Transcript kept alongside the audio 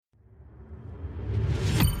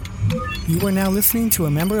You are now listening to a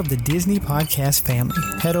member of the Disney Podcast family.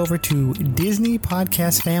 Head over to Disney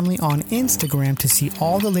Podcast Family on Instagram to see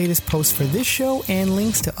all the latest posts for this show and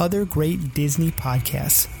links to other great Disney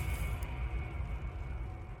podcasts.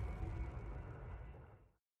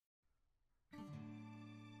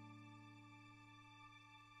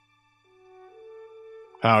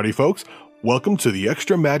 Howdy, folks. Welcome to the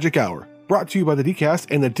Extra Magic Hour, brought to you by the DCast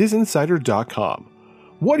and the DisInsider.com.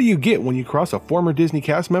 What do you get when you cross a former Disney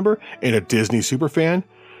cast member and a Disney superfan?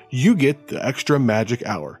 You get the Extra Magic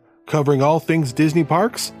Hour, covering all things Disney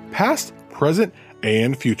parks, past, present,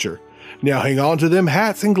 and future. Now hang on to them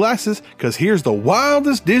hats and glasses, because here's the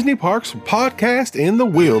wildest Disney parks podcast in the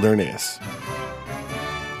wilderness.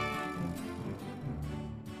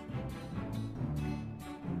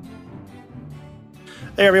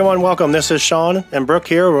 Hey everyone, welcome. This is Sean and Brooke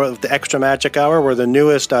here with the Extra Magic Hour. We're the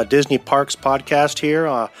newest Disney Parks podcast here,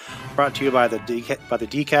 brought to you by the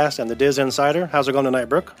DCast and the Diz Insider. How's it going tonight,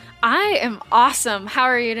 Brooke? I am awesome. How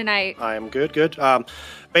are you tonight? I am good.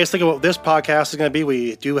 Basically, what this podcast is going to be,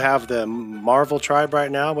 we do have the Marvel Tribe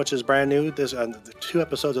right now, which is brand new. There's 2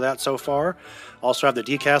 episodes of that so far. Also have the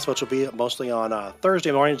DCast, which will be mostly on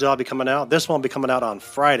Thursday mornings. That'll be coming out. This one will be coming out on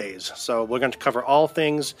Fridays. So we're going to cover all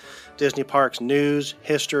things Disney Parks news,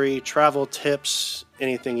 history, travel tips,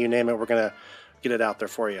 anything you name it. We're going to get it out there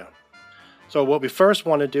for you. So what we first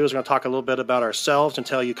want to do is we're going to talk a little bit about ourselves and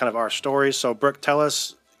tell you kind of our stories. So Brooke, tell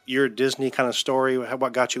us your Disney kind of story,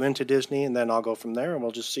 what got you into Disney, and then I'll go from there and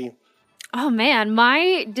we'll just see. Oh man,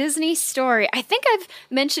 my Disney story. I think I've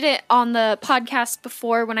mentioned it on the podcast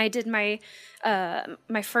before when I did my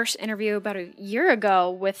first interview about a year ago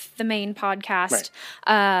with the main podcast.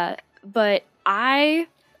 Right. But I,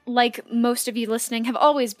 like most of you listening, have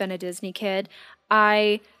always been a Disney kid.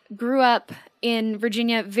 I grew up in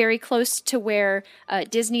Virginia, very close to where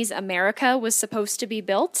Disney's America was supposed to be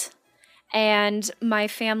built. And my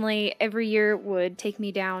family every year would take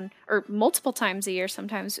me down, or multiple times a year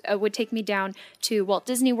sometimes, would take me down to Walt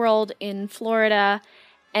Disney World in Florida.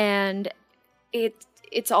 And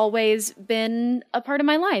it's always been a part of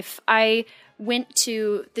my life. I went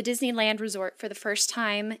to the Disneyland Resort for the first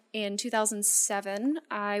time in 2007.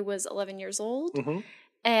 I was 11 years old. Mm-hmm.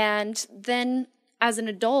 And then as an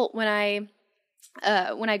adult, when I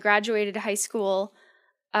graduated high school,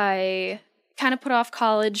 I kind of put off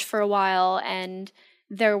college for a while, and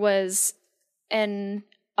there was an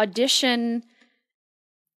audition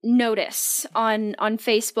notice on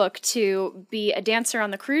Facebook to be a dancer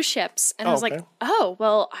on the cruise ships, and I was like, oh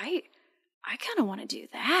well, I kind of want to do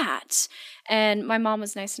that. And my mom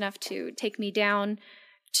was nice enough to take me down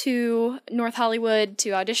to North Hollywood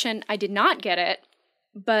to audition. I did not get it,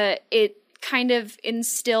 but it kind of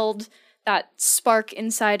instilled that spark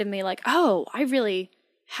inside of me, like, oh, I really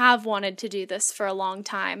have wanted to do this for a long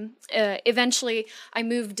time. Eventually, I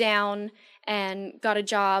moved down and got a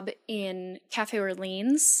job in Cafe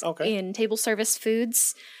Orleans in table service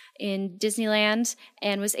foods in Disneyland,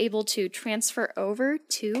 and was able to transfer over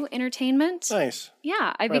to entertainment. Nice.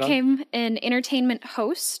 Yeah, I became an entertainment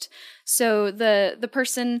host. So the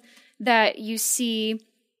person that you see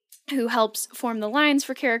who helps form the lines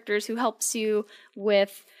for characters, who helps you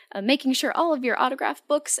with making sure all of your autograph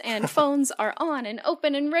books and phones are on and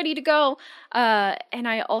open and ready to go. And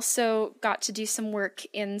I also got to do some work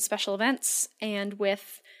in special events and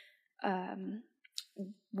with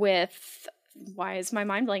why is my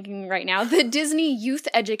mind blanking right now? The Disney Youth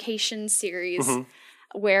Education Series,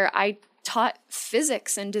 where I taught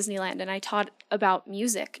physics in Disneyland and I taught about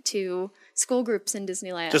music to school groups in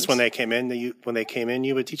Disneyland. Just when they came in,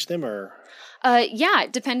 you would teach them, or? Yeah,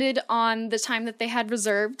 it depended on the time that they had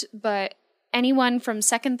reserved, but anyone from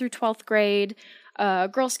 2nd through 12th grade,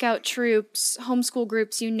 Girl Scout troops, homeschool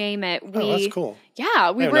groups, you name it. That's cool.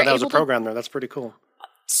 Yeah, we were able to. That was a program there. That's pretty cool.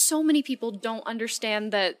 So many people don't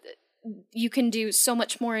understand that you can do so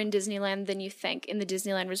much more in Disneyland than you think in the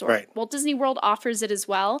Disneyland Resort. Right. Walt Disney World offers it as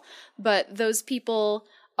well, but those people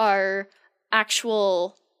are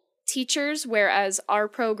actual teachers, whereas our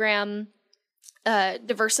program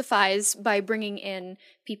diversifies by bringing in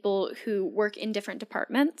people who work in different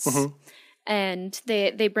departments, and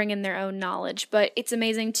they bring in their own knowledge. But it's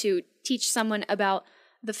amazing to teach someone about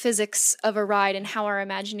the physics of a ride and how our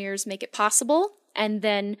Imagineers make it possible, and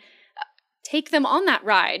then take them on that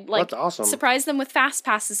ride. Like, that's awesome. Surprise them with fast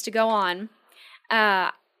passes to go on.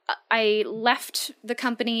 I left the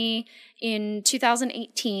company in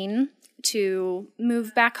 2018 to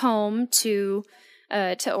move back home to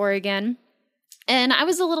Oregon. And I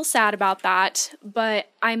was a little sad about that, but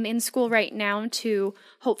I'm in school right now to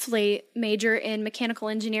hopefully major in mechanical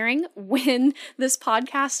engineering. When this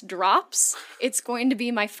podcast drops, it's going to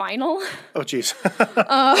be my final. Oh, geez.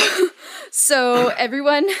 So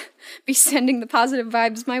everyone be sending the positive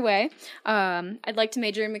vibes my way. I'd like to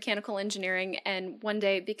major in mechanical engineering and one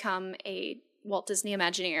day become a Walt Disney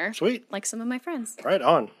Imagineer. Sweet. Like some of my friends. Right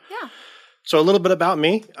on. Yeah. So a little bit about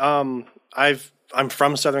me. I'm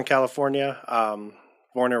from Southern California.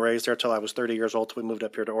 Born and raised there till I was 30 years old till we moved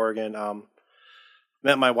up here to Oregon.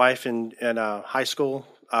 Met my wife in high school.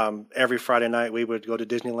 Every Friday night we would go to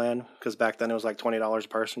Disneyland because back then it was like $20 a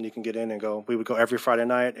person. You can get in and go. We would go every Friday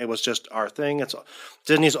night. It was just our thing.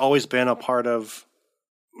 Disney's always been a part of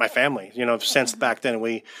my family. You know, since back then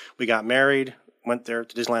we got married, went there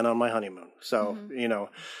to Disneyland on my honeymoon. So you know,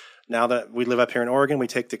 now that we live up here in Oregon, we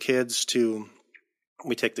take the kids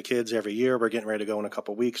every year. We're getting ready to go in a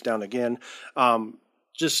couple weeks down again.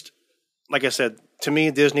 Just like I said, to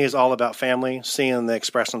me, Disney is all about family, seeing the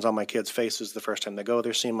expressions on my kids' faces the first time they go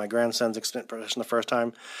there, seeing my grandson's expression the first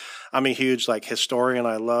time. I'm a huge historian.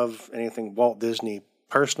 I love anything Walt Disney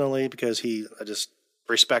personally because I just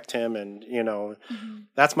respect him, and you know,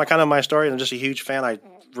 that's my story. I'm just a huge fan. I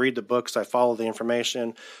read the books, I follow the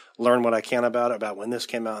information, learn what I can about when this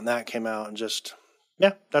came out and that came out, and just.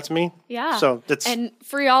 Yeah, that's me. Yeah. So and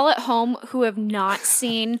for y'all at home who have not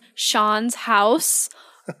seen Sean's house,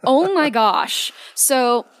 oh my gosh.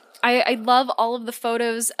 So I love all of the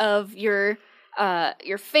photos of your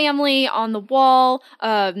family on the wall.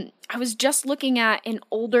 I was just looking at an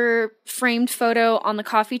older framed photo on the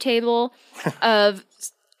coffee table of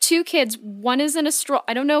two kids. One is in a stroller.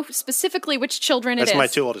 I don't know specifically which children it is. That's my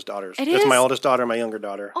two oldest daughters. It That's is? my oldest daughter and my younger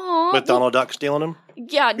daughter. Aww. With Donald Duck stealing them?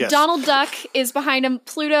 Yeah, Yes. Donald Duck is behind him.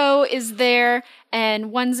 Pluto is there,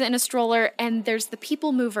 and one's in a stroller, and there's the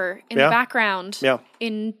People Mover in the background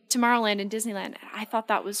in Tomorrowland and Disneyland. I thought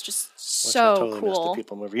that was just so I totally missed cool. the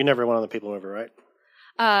People Mover. You never went on the People Mover,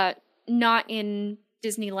 right? Not in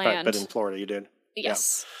Disneyland. Right, but in Florida you did.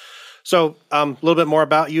 Yes. Yeah. So a little bit more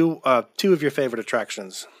about you. Two of your favorite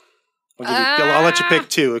attractions. I'll let you pick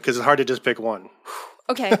two because it's hard to just pick one.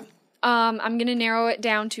 Okay. I'm going to narrow it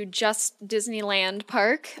down to just Disneyland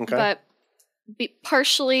Park, but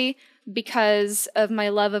partially because of my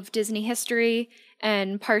love of Disney history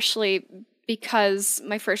and partially because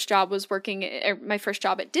my first job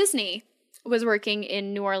at Disney was working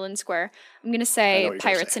in New Orleans Square. I'm going to say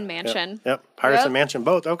Pirates and Mansion. Yep. Pirates and Mansion,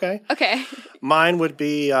 both. Okay. Okay. Mine would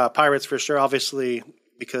be Pirates for sure, obviously,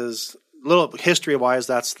 because little history-wise,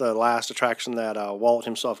 that's the last attraction that Walt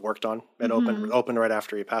himself worked on. It opened right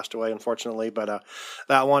after he passed away, unfortunately. But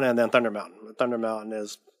that one, and then Thunder Mountain. Thunder Mountain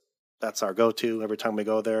that's our go-to every time we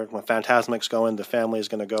go there. When Fantasmic's going, the family is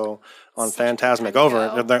going to go on Fantasmic over.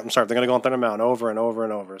 They're going to go on Thunder Mountain over and over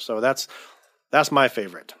and over. So that's my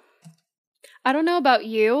favorite. I don't know about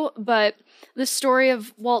you, but the story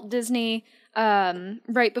of Walt Disney,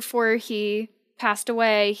 right before he passed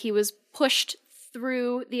away, he was pushed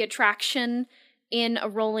through the attraction in a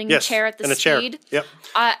rolling chair at the speed. Yep.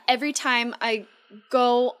 Every time I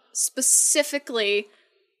go specifically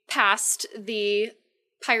past the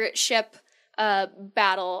pirate ship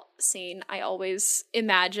battle scene, I always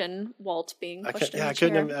imagine Walt being pushed in the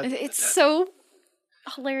chair. It's so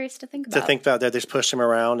hilarious to think about. To think that they just pushed him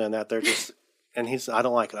around and that they're just, and he's, I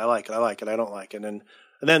don't like it, I like it, I like it, I don't like it. And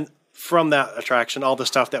then from that attraction, all the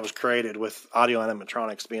stuff that was created with audio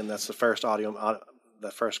animatronics being that's the first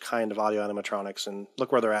kind of audio animatronics, and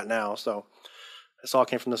look where they're at now. So this all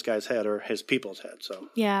came from this guy's head or his people's head. So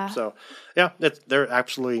they're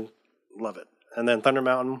absolutely love it. And then Thunder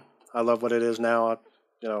Mountain, I love what it is now.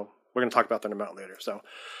 We're going to talk about Thunder Mountain later. So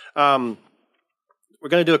we're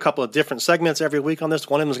going to do a couple of different segments every week on this.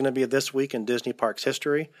 One of them is going to be This Week in Disney Parks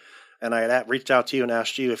History. And I had reached out to you and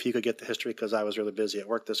asked you if you could get the history because I was really busy at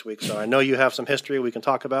work this week. So I know you have some history we can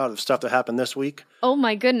talk about of stuff that happened this week. Oh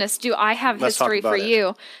my goodness, do I have history for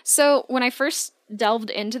you? So when I first delved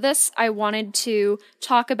into this, I wanted to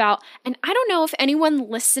talk about, and I don't know if anyone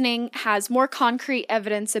listening has more concrete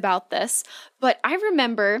evidence about this, but I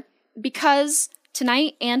remember because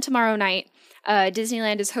tonight and tomorrow night,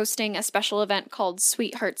 Disneyland is hosting a special event called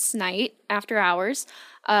Sweethearts Night after hours.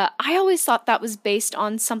 I always thought that was based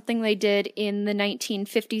on something they did in the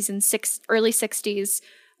 1950s and early 60s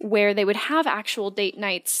where they would have actual date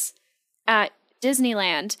nights at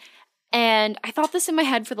Disneyland. And I thought this in my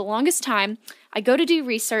head for the longest time. I go to do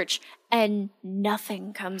research, and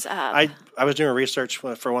nothing comes up. I was doing research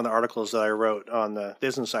for one of the articles that I wrote on the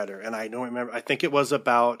Disney Insider, and I don't remember. I think it was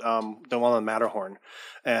about the one on Matterhorn,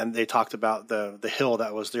 and they talked about the hill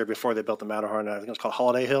that was there before they built the Matterhorn. I think it was called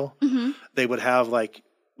Holiday Hill. Mm-hmm. They would have like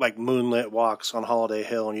moonlit walks on Holiday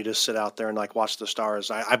Hill, and you just sit out there and like watch the stars.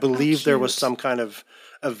 I believe there was some kind of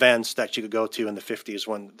events that you could go to in the 50s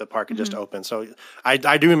when the park had just opened. So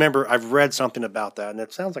I do remember I've read something about that, and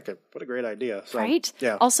it sounds like what a great idea. So, right?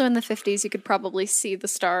 Yeah. Also in the 50s, you could probably see the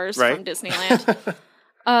stars from Disneyland.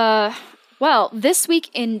 Well, this week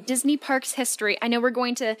in Disney Parks history, I know we're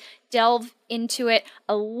going to delve into it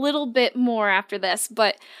a little bit more after this,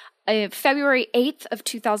 but February 8th of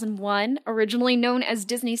 2001, originally known as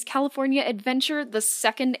Disney's California Adventure, the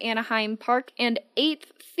second Anaheim park and 8th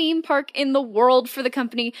theme park in the world for the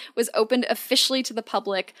company, was opened officially to the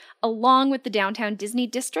public, along with the downtown Disney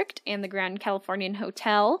District and the Grand Californian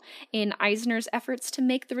Hotel, in Eisner's efforts to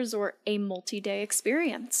make the resort a multi-day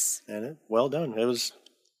experience. And well done.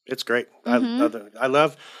 It's great. Mm-hmm. I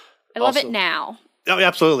love it now. Oh,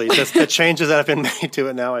 absolutely. The changes that have been made to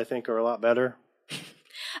it now, I think, are a lot better.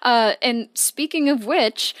 And speaking of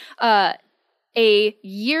which, a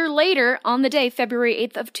year later, on the day, February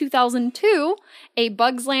 8th of 2002, a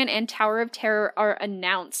Bugs Land and Tower of Terror are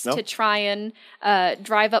announced to try and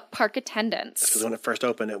drive up park attendance. Because when it first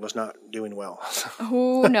opened, it was not doing well.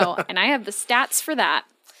 Oh, no. And I have the stats for that.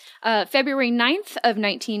 February 9th of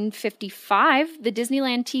 1955, the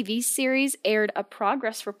Disneyland TV series aired a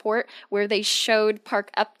progress report where they showed park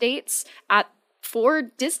updates for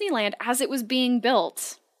Disneyland as it was being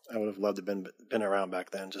built. I would have loved to have been around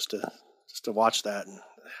back then just to watch that. And,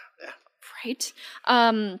 yeah. Right.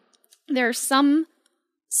 There are some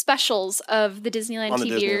specials of the Disneyland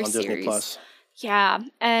TV series. On Disney Plus. Yeah.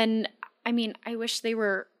 And I mean, I wish they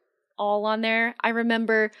were all on there. I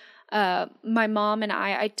remember my mom and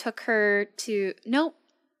I took her to, nope,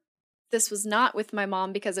 this was not with my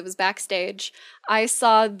mom because it was backstage. I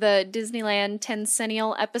saw the Disneyland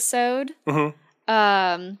Tencennial episode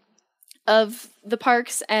of the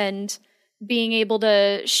parks, and being able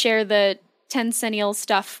to share the Tencennial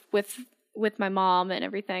stuff with my mom and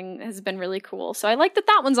everything has been really cool. So I like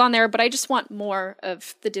that one's on there, but I just want more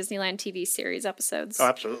of the Disneyland TV series episodes. Oh,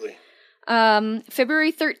 absolutely.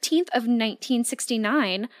 February 13th of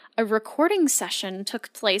 1969, a recording session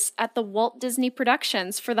took place at the Walt Disney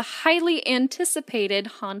Productions for the highly anticipated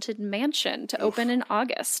Haunted Mansion to open in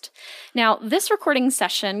August. Now, this recording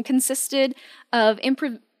session consisted of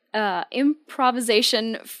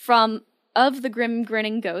improvisation of the Grim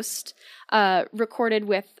Grinning Ghost, recorded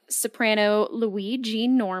with soprano Louis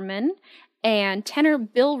Jean Norman and tenor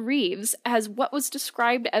Bill Reeves as what was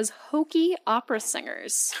described as hokey opera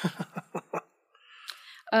singers.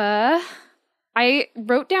 I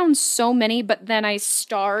wrote down so many, but then I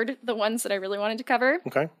starred the ones that I really wanted to cover.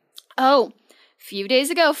 Okay. Oh, a few days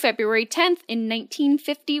ago, February 10th in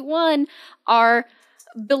 1951, our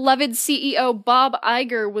beloved CEO Bob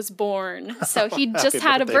Iger was born. So he just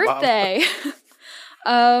had a birthday.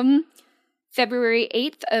 February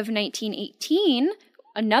 8th of 1918,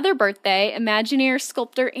 another birthday, Imagineer,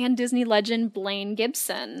 sculptor, and Disney legend Blaine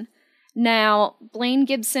Gibson. Now, Blaine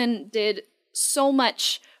Gibson did so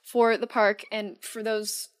much for the park, and for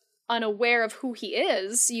those unaware of who he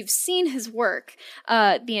is, you've seen his work.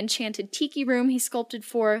 The Enchanted Tiki Room he sculpted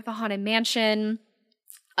for, the Haunted Mansion,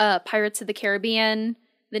 Pirates of the Caribbean,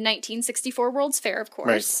 the 1964 World's Fair, of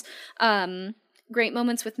course. Right. Great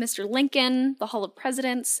Moments with Mr. Lincoln, the Hall of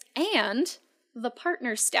Presidents, and the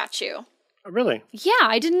Partner statue. Oh, really? Yeah,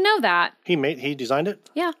 I didn't know that. He designed it?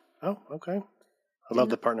 Yeah. Oh, okay. I love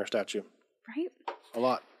the Partner statue. Right? A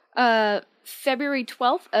lot. February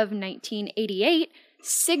 12th of 1988,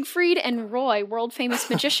 Siegfried and Roy, world-famous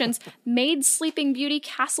magicians, made Sleeping Beauty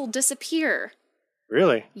Castle disappear.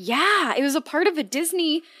 Really? Yeah, it was a part of a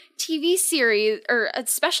Disney TV series, or a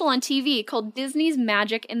special on TV called Disney's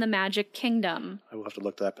Magic in the Magic Kingdom. I will have to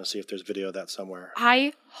look that up and see if there's video of that somewhere.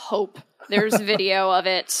 I hope there's video of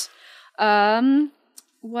it.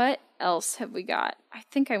 What else have we got? I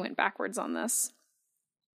think I went backwards on this.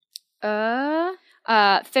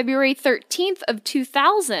 February 13th of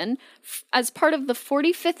 2000, as part of the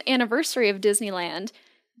 45th anniversary of Disneyland,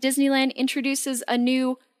 Disneyland introduces a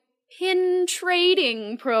new pin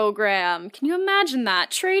trading program. Can you imagine that?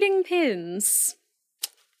 Trading pins.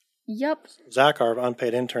 Yep. Zach, our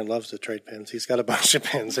unpaid intern, loves to trade pins. He's got a bunch of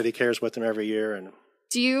pins that he carries with him every year. And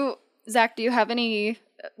Zach, do you have any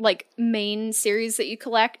main series that you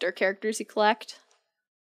collect or characters you collect?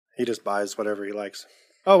 He just buys whatever he likes.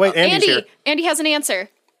 Oh, wait, Andy's here. Andy has an answer.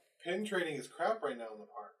 Pin trading is crap right now in the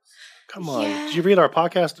parks. Come on. Yeah. Did you read our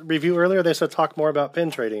podcast review earlier? They said talk more about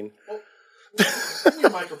pin trading. Your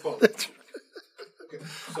microphone. Okay,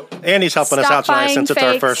 so Andy's helping us out tonight since it's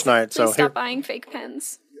our first night. Please So stop here, buying fake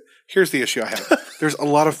pens. here's the issue I have. There's a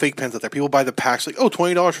lot of fake pens out there. People buy the packs like,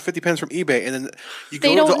 $20 for 50 pens from eBay. And then you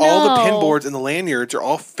They go to don't all the pin know. boards and the lanyards are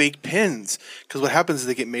all fake pins. Because what happens is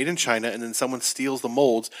they get made in China and then someone steals the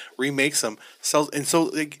molds, remakes them, sells. And so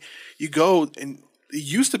like, you go and it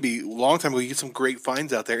used to be a long time ago, you get some great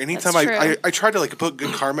finds out there. Anytime That's I true. tried to like put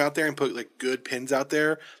good karma out there and put like good pins out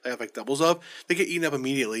there that I have like doubles of, they get eaten up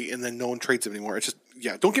immediately and then no one trades them anymore. It's just,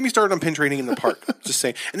 don't get me started on pin trading in the park. Just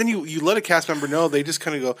saying. And then you let a cast member know, they just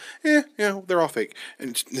kind of go, they're all fake.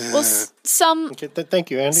 And Well, some okay, thank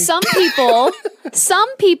you, Andy. some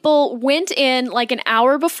people went in like an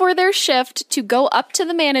hour before their shift to go up to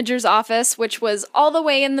the manager's office, which was all the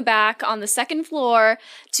way in the back on the second floor,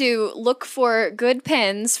 to look for good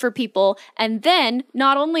pins for people. And then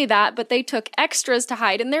not only that, but they took extras to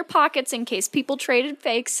hide in their pockets in case people traded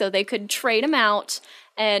fakes so they could trade them out.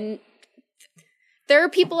 And there are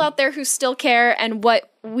people out there who still care, and what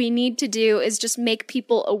we need to do is just make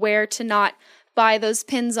people aware to not buy those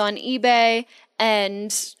pins on eBay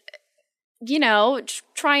and,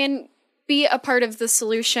 try and be a part of the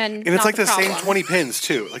solution. And it's not like the same problem. 20 pins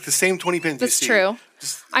too. Like the same 20 pins That's you see. true.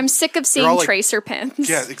 Just- I'm sick of all seeing like- tracer pins.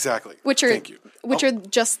 yeah, exactly. Which are Thank you. are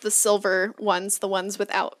just the silver ones, the ones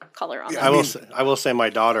without color on them. I will say my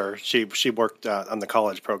daughter, she worked on the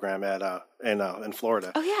college program at in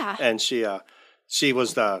Florida. Oh yeah. And she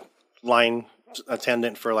was the line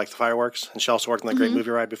attendant for like the fireworks, and she also worked on the Great Movie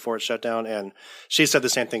Ride before it shut down. And she said the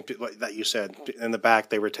same thing that you said. In the back,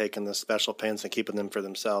 they were taking the special pins and keeping them for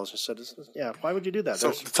themselves. She said, why would you do that?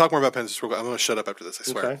 So to talk more about pens, just real quick, I'm going to shut up after this, I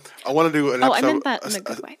swear. Okay. I want to do an Oh, episode. I meant that in a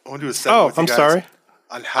good way. I want to do a segment with you I'm guys sorry.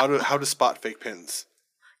 on how to spot fake pins.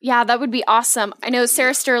 Yeah, that would be awesome. I know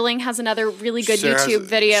Sarah Sterling has another really good Sarah YouTube has-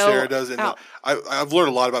 video. Sarah does, and out. I've learned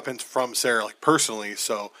a lot about pins from Sarah, like personally.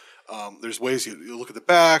 So there's ways you look at the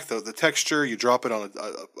back, the texture, you drop it on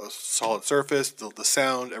a solid surface, the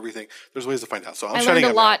sound, everything. There's ways to find out. So I'm I shutting learned a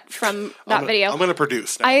up lot now. from that video. I'm going to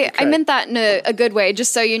produce now. I meant that in a good way,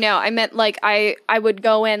 just so you know. I meant like I would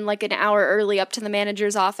go in like an hour early up to the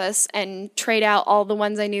manager's office and trade out all the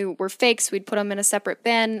ones I knew were fakes. We'd put them in a separate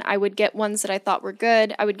bin. I would get ones that I thought were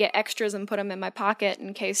good. I would get extras and put them in my pocket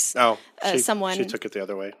in case someone. She took it the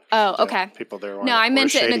other way. Oh, okay. People there. No, I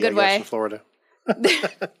meant it in a good way. In Florida.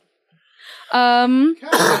 Cast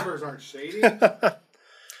members aren't shady.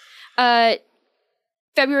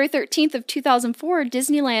 February 13th of 2004,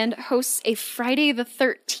 Disneyland hosts a Friday the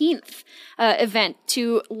 13th event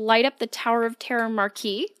to light up the Tower of Terror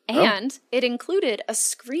marquee, and it included a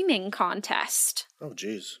screaming contest. Oh,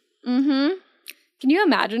 geez. Can you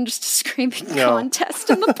imagine just a screaming contest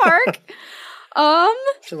in the park?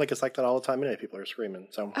 Seems like it's like that all the time. Many people are screaming.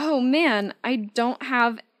 So Oh man, I don't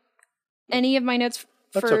have any of my notes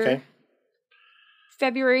that's for okay.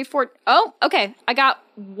 February 4th. Oh, okay. I got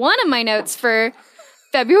one of my notes for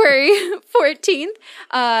February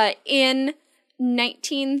 14th. In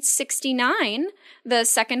 1969, the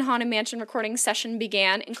second Haunted Mansion recording session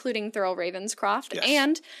began, including Thurl Ravenscroft. Yes.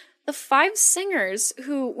 And the 5 singers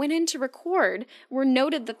who went in to record were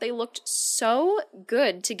noted that they looked so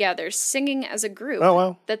good together, singing as a group, Oh,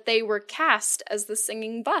 wow. that they were cast as the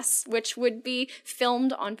singing bus, which would be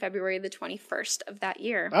filmed on February the 21st of that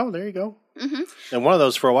year. Oh, there you go. Mm-hmm. And one of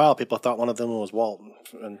those, for a while, people thought one of them was Walt.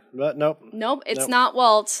 But nope. Nope, it's Nope. not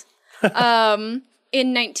Walt.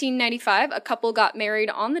 In 1995, a couple got married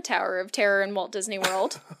on the Tower of Terror in Walt Disney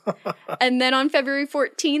World. And then on February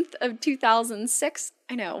 14th of 2006,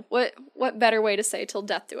 I know, what better way to say till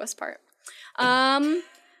death do us part.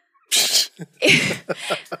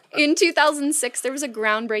 In 2006, there was a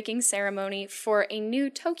groundbreaking ceremony for a new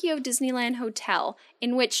Tokyo Disneyland hotel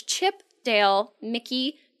in which Chip, Dale,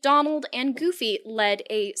 Mickey, Donald, and Goofy led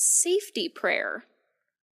a safety prayer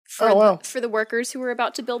for the workers who were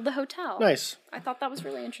about to build the hotel. Nice. I thought that was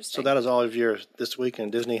really interesting. So that is all of your This Week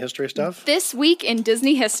in Disney History stuff? This week in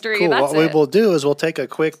Disney history, Cool. that's What we it. will do is we'll take a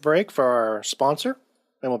quick break for our sponsor,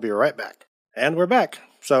 and we'll be right back. And we're back.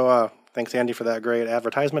 So thanks, Andy, for that great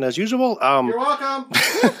advertisement, as usual. You're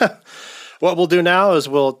welcome. What we'll do now is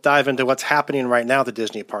we'll dive into what's happening right now at the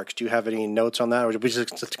Disney parks. Do you have any notes on that, or we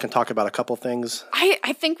just can talk about a couple things?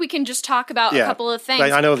 I think we can just talk about a couple of things.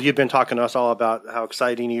 I know you've been talking to us all about how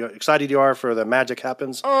excited you are for the Magic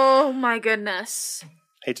Happens. Oh my goodness.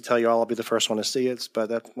 Hate to tell you all, I'll be the first one to see it, but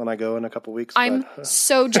that's when I go in a couple weeks. I'm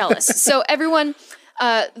so jealous. So everyone,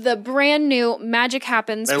 the brand new Magic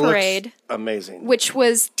Happens It parade, looks amazing. which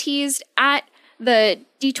was teased at the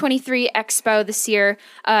D23 Expo this year.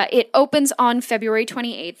 It opens on February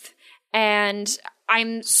 28th, and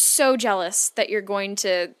I'm so jealous that you're going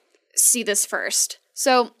to see this first.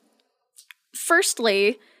 So,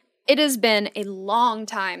 firstly, it has been a long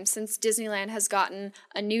time since Disneyland has gotten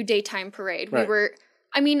a new daytime parade. Right.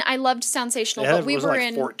 I loved Soundsational, but we were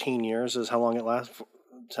in 14 years is how long it lasted.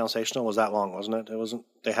 Soundsational was that long, wasn't it? It wasn't.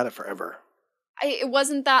 They had it forever. It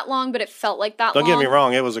wasn't that long, but it felt like that long. Don't get me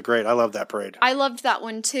wrong. It was I loved that parade. I loved that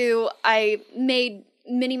one too. I made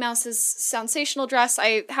Minnie Mouse's Soundsational dress.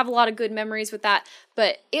 I have a lot of good memories with that,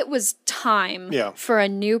 but it was time for a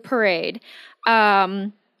new parade.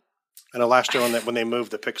 I know last year when they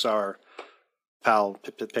moved the Pixar Pixar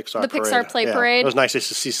parade. Pixar Play Parade. It was nice to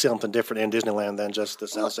see something different in Disneyland than just the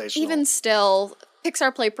Soundsational. Even still,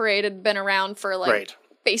 Pixar Play Parade had been around for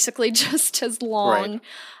basically just as long.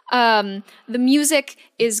 Right. The music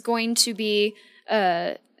is going to be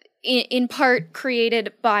in part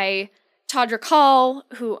created by Todrick Hall,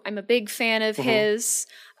 who I'm a big fan of his.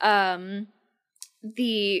 The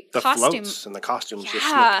costume floats and the costumes just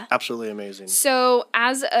look absolutely amazing. So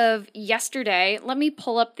as of yesterday, let me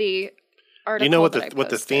pull up the article. Do you know what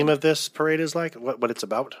the theme of this parade is like? What it's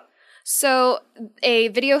about? So a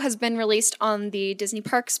video has been released on the Disney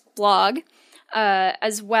Parks blog,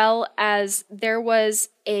 as well as there was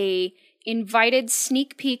a invited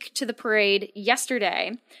sneak peek to the parade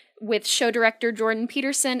yesterday with show director Jordan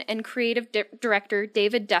Peterson and creative director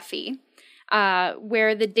David Duffy,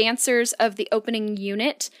 where the dancers of the opening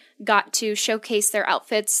unit got to showcase their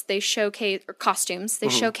outfits. They costumes. They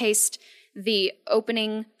showcased the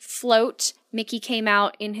opening float. Mickey came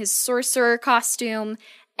out in his sorcerer costume,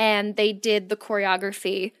 and they did the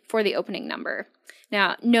choreography for the opening number.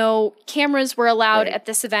 Now, no cameras were allowed at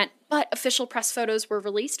this event, but official press photos were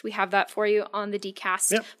released. We have that for you on the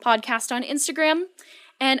DCast podcast on Instagram.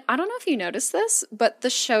 And I don't know if you noticed this, but the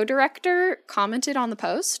show director commented on the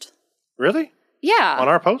post. Really? Yeah. On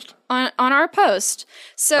our post? On our post.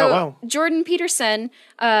 So Jordan Peterson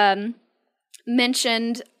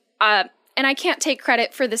mentioned, and I can't take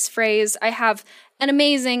credit for this phrase. I have an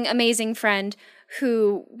amazing, amazing friend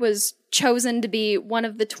who was chosen to be one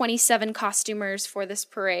of the 27 costumers for this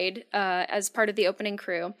parade as part of the opening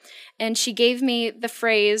crew. And she gave me the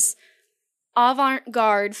phrase,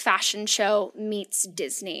 avant-garde fashion show meets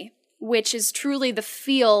Disney, which is truly the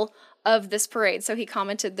feel of this parade. So he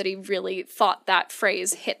commented that he really thought that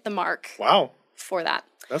phrase hit the mark. Wow. For that.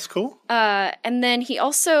 That's cool. And then he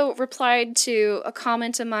also replied to a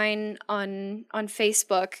comment of mine on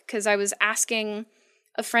Facebook, because I was asking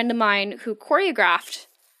a friend of mine who choreographed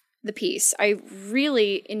the piece. I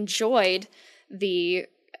really enjoyed the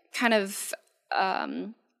kind of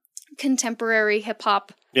contemporary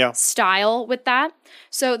hip-hop style with that.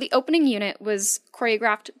 So the opening unit was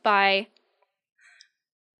choreographed by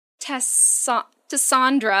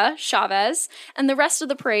Tessandra Chavez, and the rest of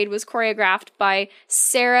the parade was choreographed by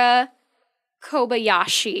Sarah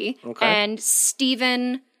Kobayashi and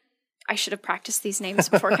Stephen, I should have practiced these names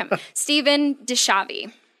before coming, Stephen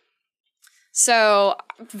Deshavi. So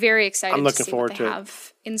very excited I'm looking to see forward what they to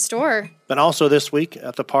have in store. But also this week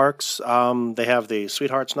at the parks, they have the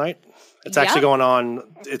Sweethearts Night. It's actually going on.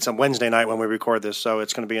 It's a Wednesday night when we record this, so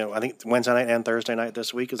it's going to be, I think, Wednesday night and Thursday night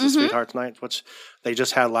this week is the Sweethearts Night, which they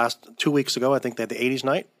just had 2 weeks ago. I think they had the 80s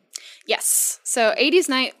Night. Yes. So 80s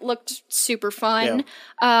Night looked super fun.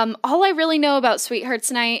 Yeah. All I really know about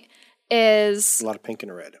Sweethearts Night is... a lot of pink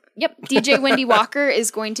and red. Yep. DJ Wendy Walker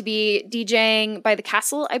is going to be DJing by the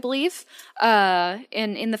castle, I believe,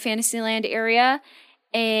 in the Fantasyland area.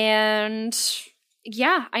 And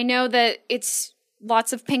yeah, I know that it's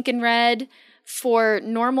lots of pink and red for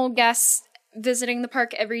normal guests visiting the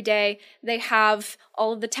park every day. They have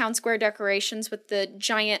all of the town square decorations with the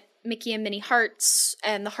giant Mickey and Minnie hearts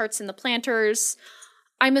and the hearts in the planters.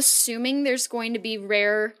 I'm assuming there's going to be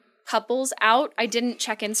rare couples out. I didn't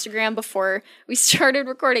check Instagram before we started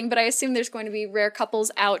recording, but I assume there's going to be rare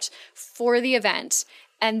couples out for the event.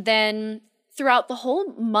 And then throughout the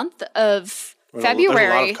whole month of February,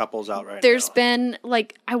 there's a lot of couples out right there's now. Been,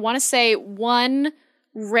 I want to say one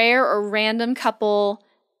rare or random couple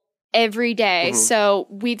every day. So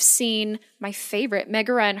we've seen my favorite,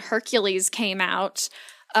 Megara and Hercules came out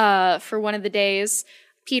for one of the days.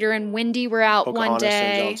 Peter and Wendy were out one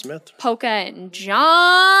day. And John Smith. Polka and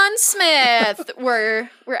John Smith were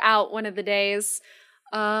out one of the days.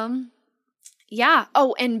 Yeah.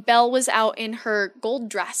 Oh, and Belle was out in her gold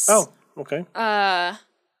dress. Oh, okay.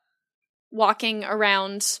 Walking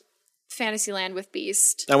around Fantasyland with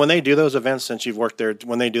Beast. Now, when they do those events, since you've worked there,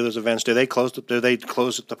 when they do those events, do they close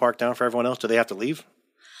the park down for everyone else? Do they have to leave?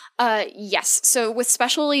 Yes. So with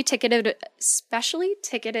specially ticketed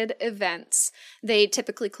events, they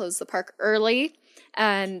typically close the park early,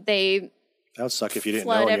 and they That would suck if you didn't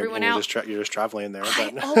know flood and everyone you're out. just traveling there.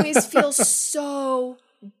 I But always feel so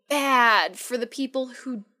bad for the people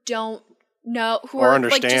who don't know, who Or are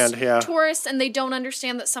understand, like just yeah. tourists, and they don't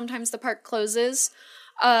understand that sometimes the park closes.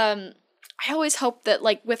 I always hope that,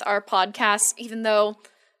 like, with our podcast, even though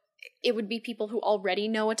it would be people who already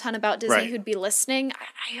know a ton about Disney Right. who'd be listening,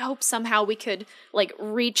 I hope somehow we could, like,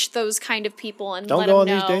 reach those kind of people and don't let go on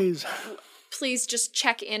them know. these days. Please just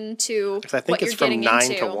check into 'Cause I think what it's you're from getting 9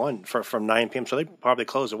 into. to 1, from 9 p.m. So they probably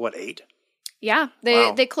close at, 8? Yeah,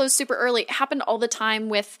 Wow. they close super early. It happened all the time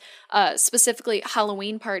with specifically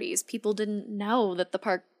Halloween parties. People didn't know that the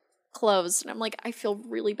park closed, and I'm like, I feel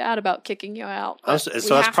really bad about kicking you out. but So we that's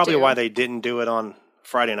have probably to. why they didn't do it on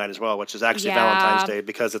Friday night as well, which is actually Yeah. Valentine's Day,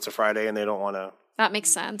 because it's a Friday and they don't want to. That makes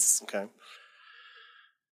sense. Okay.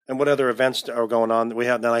 And what other events are going on? We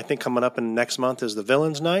have, then I think coming up in next month is the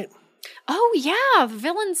Villains Night. Oh yeah,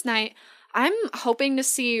 Villains Night. I'm hoping to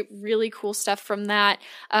see really cool stuff from that.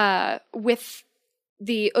 With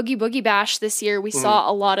the Oogie Boogie Bash this year, we saw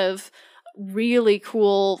a lot of really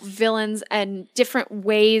cool villains and different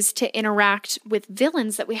ways to interact with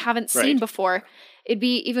villains that we haven't seen Right. before. It'd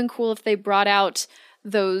be even cool if they brought out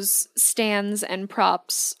those stands and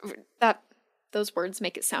props. Those words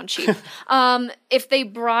make it sound cheap. If they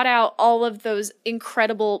brought out all of those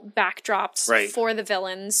incredible backdrops Right. for the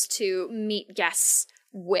villains to meet guests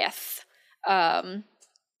with.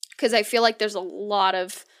 Because I feel like there's a lot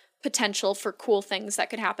of potential for cool things that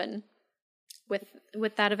could happen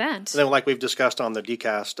with that event. And then, like we've discussed on the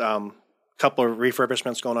DCast, couple of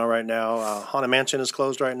refurbishments going on right now. Haunted Mansion is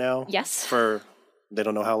closed right now. Yes. For they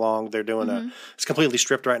don't know how long. They're doing it's completely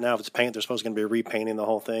stripped right now. If it's paint, they're supposed to be repainting the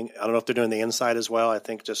whole thing. I don't know if they're doing the inside as well. I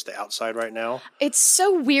think just the outside right now It's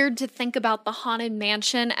so weird to think about the Haunted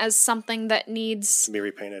Mansion as something that needs to be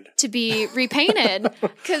repainted. to be repainted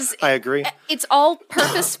because I agree. it's all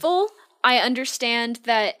purposeful. I understand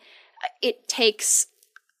that it takes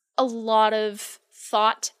a lot of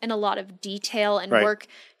thought and a lot of detail and Right. work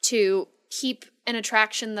to keep an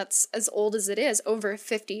attraction that's as old as it is, over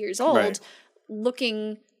 50 years old, Right.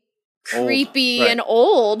 looking Old, creepy right. and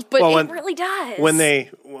old, but Well, it really does. When they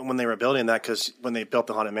were building that, because when they built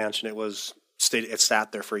the Haunted Mansion, it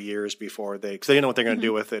sat there for years before because they didn't know what they're going to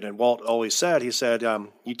do with it. And Walt always said,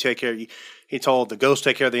 you take care. He told the ghost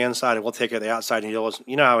take care of the inside, and we'll take care of the outside. And he always,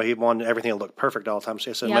 how he wanted everything to look perfect all the time.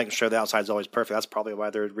 So he said, Yep. making sure the outside's always perfect. That's probably why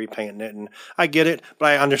they're repainting it. And I get it, but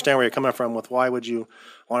I understand where you're coming from with why would you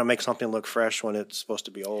want to make something look fresh when it's supposed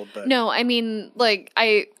to be old? But No, I mean, like,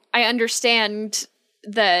 I understand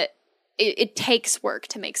that it takes work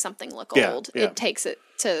to make something look Yeah, old. yeah. It takes it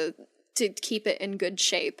to keep it in good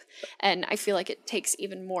shape. And I feel like it takes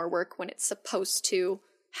even more work when it's supposed to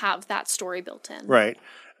have that story built in. right.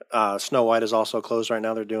 Snow White is also closed right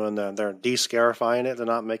now. They're they're de-scarifying it. They're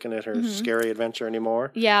not making it her scary adventure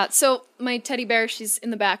anymore. Yeah, so my teddy bear, she's in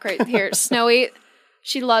the back right here, Snowy.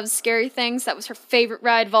 She loves scary things. That was her favorite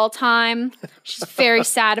ride of all time. She's very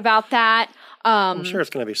sad about that. I'm sure it's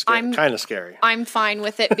going to be scary, kind of scary. I'm fine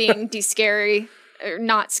with it being de-scary, or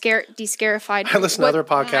not de-scarified. I listen to other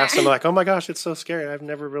podcasts and I'm like, oh my gosh, it's so scary. I've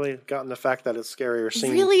never really gotten the fact that it's scary or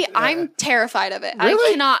seen. Really, I'm terrified of it. Really?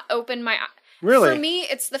 I cannot open my eyes. Really? For me,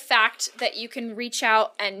 it's the fact that you can reach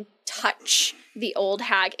out and touch the old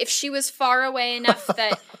hag. If she was far away enough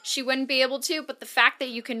that she wouldn't be able to, but the fact that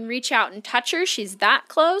you can reach out and touch her, she's that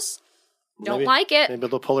close. Don't like it. Maybe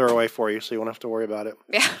they'll pull her away for you so you won't have to worry about it.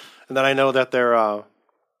 Yeah. And then I know that they're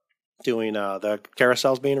doing the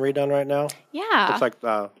carousel's being redone right now. Yeah. Looks like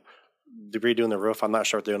they're redoing the roof. I'm not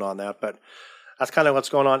sure what they're doing on that, but that's kind of what's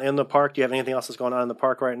going on in the park. Do you have anything else that's going on in the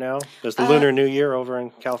park right now? There's the Lunar New Year over in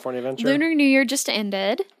California Adventure. Lunar New Year just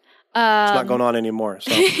ended. It's not going on anymore.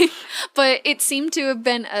 So But it seemed to have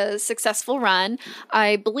been a successful run.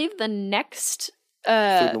 I believe the next Food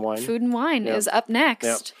and Wine Yep. is up next.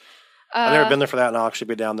 Yep. I've never been there for that, and I'll actually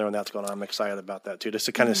be down there when that's going on. I'm excited about that too, just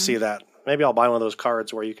to kind of see that. Maybe I'll buy one of those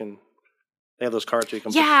cards where you can. They have those cards where you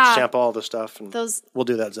can sample all the stuff, and we'll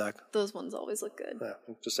do that, Zach. Those ones always look good. Yeah,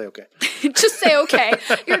 just say okay. Just say okay.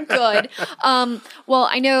 You're good. Well,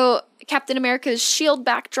 I know Captain America's shield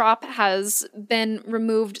backdrop has been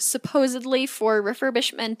removed supposedly for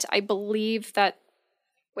refurbishment. I believe that.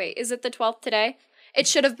 Wait, is it the 12th today? It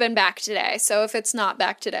should have been back today. So if it's not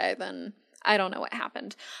back today, then I don't know what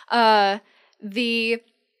happened. The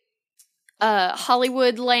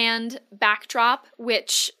Hollywood Land backdrop,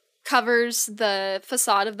 which covers the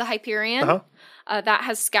facade of the Hyperion. Uh-huh. That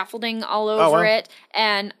has scaffolding all over wow. it,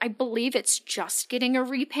 and I believe it's just getting a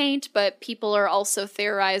repaint, but people are also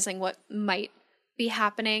theorizing what might be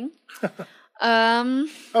happening. Oh,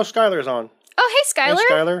 Skylar's on. Oh, hey, Skylar.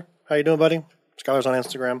 Hey, Skylar. How you doing, buddy? Skylar's on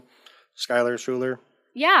Instagram. Skylar Schuler,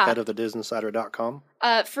 Yeah. head of the DisInsider.com.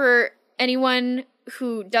 For anyone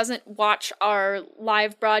who doesn't watch our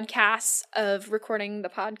live broadcasts of recording the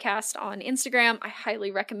podcast on Instagram, I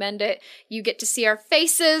highly recommend it. You get to see our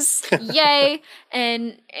faces, yay,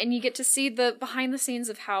 and you get to see the behind the scenes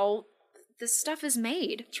of how this stuff is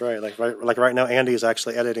made. That's right. Like right now, Andy is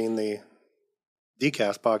actually editing the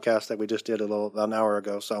DCast podcast that we just did about an hour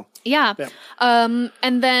ago. So Yeah. And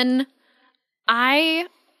then I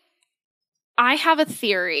have a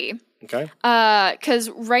theory. okay,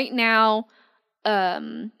 Because right now,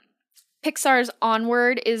 Pixar's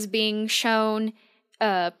Onward is being shown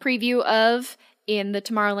a preview of in the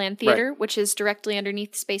Tomorrowland Theater, which is directly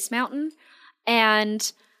underneath Space Mountain.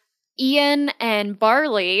 And Ian and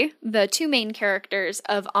Barley, the two main characters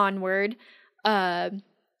of Onward, have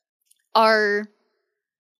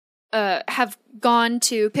gone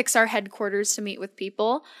to Pixar headquarters to meet with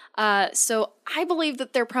people. So I believe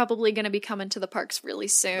that they're probably going to be coming to the parks really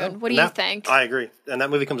soon. What do you think? I agree. And that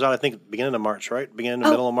movie comes out, I think, beginning of March, right?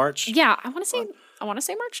 Middle of March. Yeah, I want to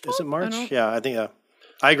say March 12th. Is it March? Yeah, I think.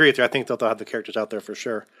 I agree with you. I think they'll have the characters out there for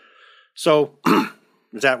sure. So,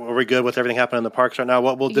 are we good with everything happening in the parks right now?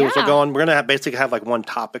 What we'll do is we're going to basically have like one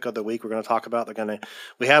topic of the week we're going to talk about.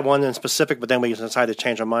 We had one in specific, but then we decided to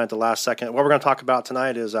change our mind at the last second. What we're going to talk about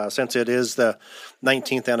tonight is, since it is the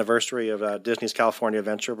 19th anniversary of Disney's California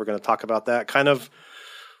Adventure, we're going to talk about that kind of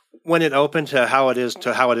when it opened to how it is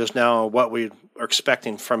now, what we are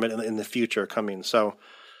expecting from it in the future coming. So,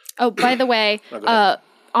 by the way,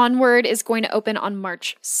 Onward is going to open on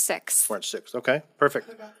March 6th. March 6th. Okay, perfect.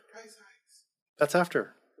 That's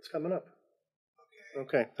after. It's coming up.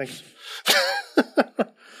 Okay, thanks.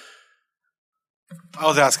 I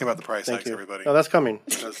was asking about the price hikes, you. everybody. No, that's coming.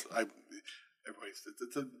 Because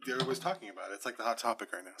everybody's talking about it. It's like the hot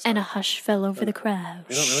topic right now. And a hush fell over the crowd.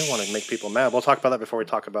 We don't really want to make people mad. We'll talk about that before we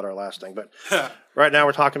talk about our last thing. But right now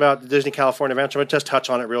we're talking about the Disney California Adventure. We'll just touch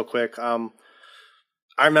on it real quick. I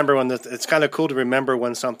remember when it's kind of cool to remember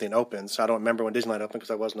when something opens. I don't remember when Disneyland opened because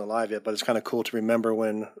I wasn't alive yet, but it's kind of cool to remember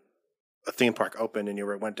when a theme park opened and you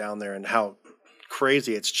went down there and how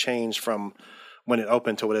crazy it's changed from when it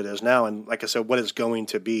opened to what it is now. And like I said, what it's going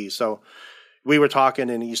to be. So we were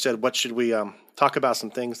talking and you said, what should we talk about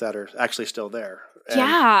some things that are actually still there?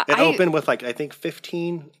 And it opened with I think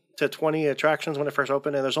 15 to 20 attractions when it first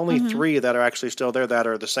opened. And there's only 3 that are actually still there that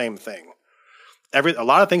are the same thing. A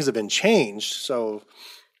lot of things have been changed. So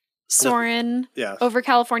Soarin' over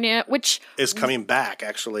California, which is coming back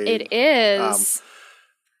actually. It is.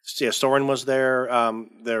 Soarin' was there.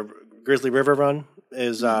 Their Grizzly River Run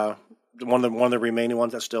is one of the remaining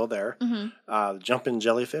ones that's still there. Jumpin'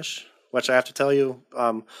 Jellyfish, which I have to tell you,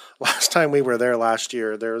 last time we were there last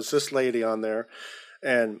year, there was this lady on there,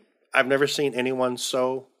 and I've never seen anyone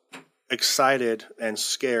so excited and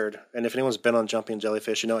scared. And if anyone's been on Jumping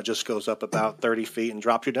Jellyfish, it just goes up about 30 feet and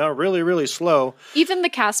drops you down really, really slow. Even the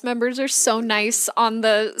cast members are so nice on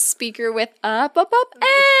the speaker with up,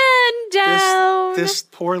 and down. This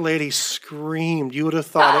poor lady screamed. You would have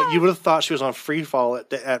thought she was on free fall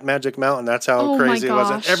at Magic Mountain. That's how crazy it was.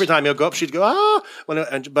 And every time you'll go up, she'd go, ah!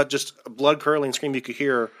 But just a blood-curdling scream you could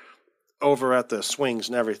hear over at the swings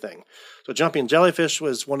and everything. So Jumping Jellyfish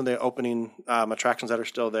was one of the opening attractions that are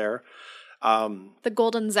still there. The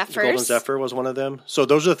Golden Zephyrs. The Golden Zephyr was one of them. So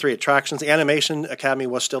those are the 3 attractions. The Animation Academy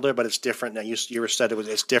was still there, but it's different now. You said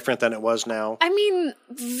it's different than it was now. I mean,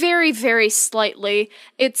 very, very slightly.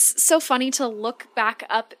 It's so funny to look back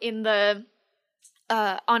up in the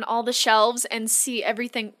on all the shelves and see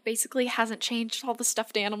everything basically hasn't changed. All the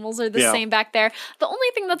stuffed animals are the same back there. The only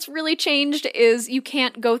thing that's really changed is you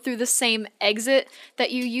can't go through the same exit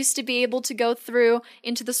that you used to be able to go through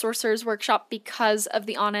into the Sorcerer's Workshop because of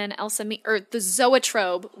the Anna and Elsa the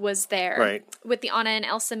Zoetrope was there with the Anna and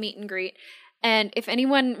Elsa meet and greet. And if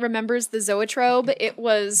anyone remembers the Zoetrope, it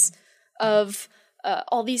was of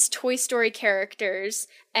all these Toy Story characters,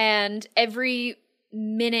 and every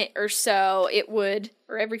minute or so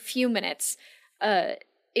or every few minutes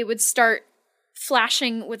it would start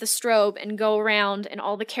flashing with a strobe and go around, and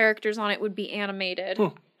all the characters on it would be animated.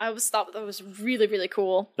 I always thought that was really, really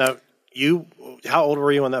cool. Now, how old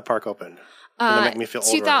were you when that park opened? Gonna make me feel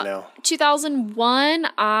old right now. 2001,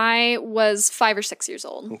 I was 5 or 6 years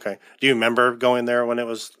old. Okay. Do you remember going there when it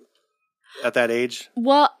was at that age?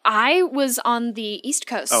 Well, I was on the East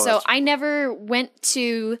Coast, so I never went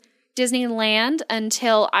to Disneyland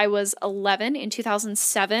until I was 11 in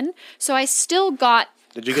 2007. So I still got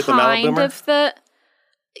Did you get the Maliboomer? of the...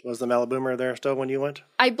 Was the Maliboomer there still when you went?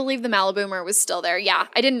 I believe the Maliboomer was still there. Yeah,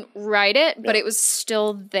 I didn't ride it, but it was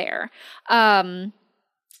still there.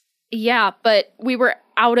 Yeah, but we were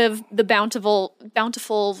out of the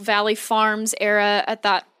Bountiful Valley Farms era at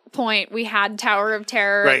that point. We had Tower of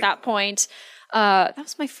Terror at that point. That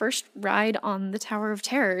was my first ride on the Tower of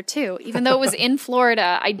Terror, too. Even though it was in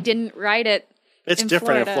Florida, I didn't ride it. It's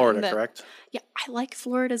different in Florida, correct? Yeah, I like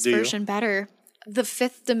Florida's version better. The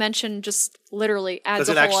fifth dimension just literally adds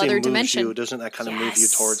a whole other dimension. Doesn't that kind of move you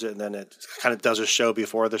towards it, and then it kind of does a show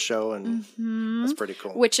before the show, and that's pretty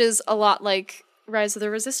cool. Which is a lot like Rise of the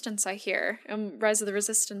Resistance, I hear. And Rise of the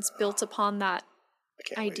Resistance built upon that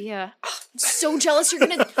idea. Oh, I'm so jealous you're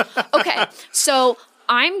going to... Okay, so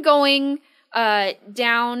I'm going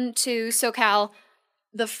down to SoCal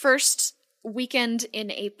the first weekend in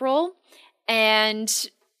April, and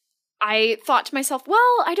I thought to myself,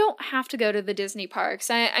 well, I don't have to go to the Disney parks.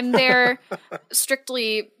 I'm there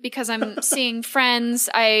strictly because I'm seeing friends.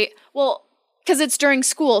 Because it's during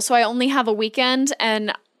school, so I only have a weekend,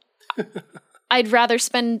 and I'd rather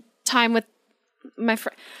spend time with my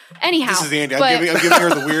friend. Anyhow. This is Andy. I'm giving her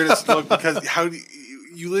the weirdest look because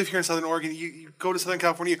you live here in Southern Oregon. You go to Southern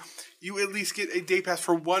California. You at least get a day pass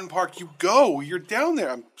for one park. You're down there.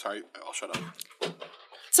 I'm sorry. I'll shut up.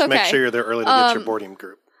 It's okay. Make sure you're there early to get your boarding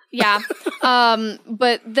group. Yeah.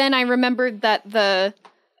 But then I remembered that the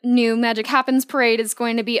new Magic Happens parade is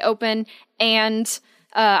going to be open, and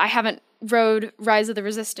I haven't rode Rise of the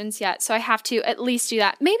Resistance yet, so I have to at least do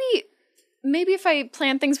that. Maybe if I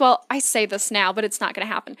plan things well, I say this now, but it's not going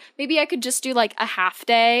to happen. Maybe I could just do like a half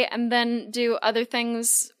day and then do other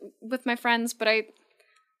things with my friends, but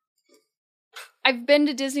I've been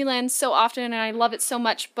to Disneyland so often and I love it so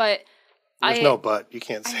much, but There's no but. You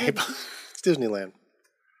can't say but. It's Disneyland.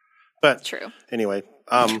 But true. Anyway,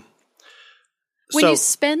 when you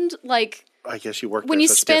spend like I guess you work when there, you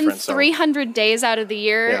so spend 300 days out of the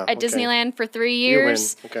year at Disneyland for 3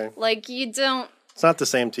 years, you win. Okay. like you don't. It's not the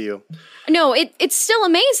same to you. No, it's still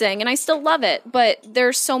amazing and I still love it, but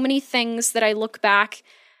there's so many things that I look back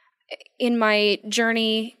in my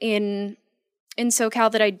journey in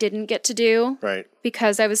SoCal that I didn't get to do. Right.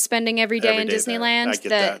 Because I was spending every day in Disneyland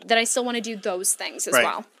that I still want to do those things as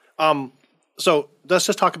well. So let's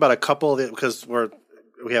just talk about a couple of it because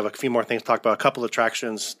we have a few more things to talk about. A couple of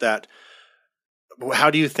attractions that.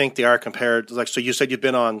 How do you think they are compared? Like, so you said you've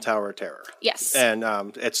been on Tower of Terror. Yes. And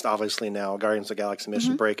it's obviously now Guardians of the Galaxy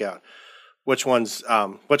Mission Breakout. Which one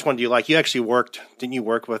do you like? You actually didn't you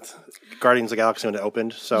work with Guardians of the Galaxy when it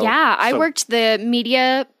opened? I worked the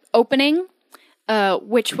media opening,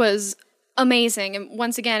 which was amazing. And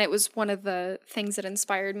once again, it was one of the things that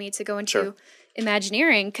inspired me to go into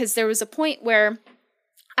Imagineering, because there was a point where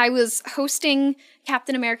I was hosting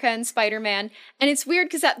Captain America and Spider-Man, and it's weird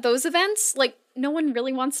because at those events, like, no one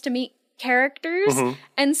really wants to meet characters,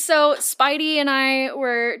 and so Spidey and I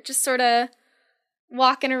were just sort of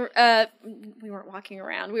walking. We weren't walking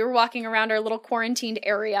around. We were walking around our little quarantined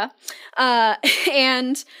area,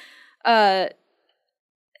 and Joe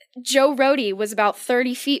Rohde was about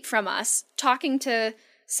 30 feet from us, talking to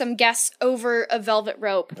some guests over a velvet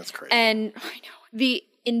rope. That's crazy. And I know the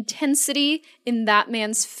intensity in that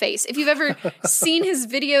man's face. If you've ever seen his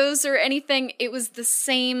videos or anything, it was the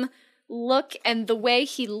same look, and the way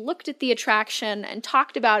he looked at the attraction and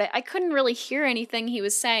talked about it, I couldn't really hear anything he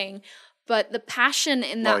was saying, but the passion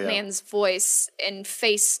in that man's voice and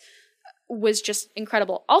face was just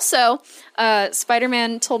incredible. Also,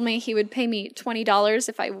 Spider-Man told me he would pay me $20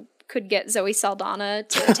 if I could get Zoe Saldana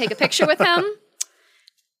to take a picture with him.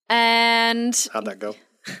 And how'd that go?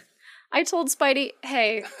 I told Spidey,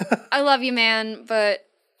 hey, I love you, man, but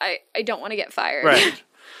I don't want to get fired. Right.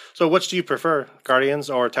 So which do you prefer, Guardians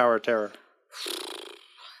or Tower of Terror?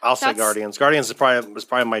 I'll say Guardians. Guardians was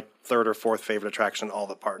probably my third or fourth favorite attraction in all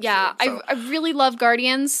the parks. Yeah, I really love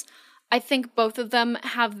Guardians. I think both of them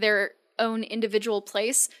have their own individual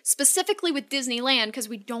place, specifically with Disneyland, because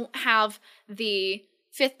we don't have the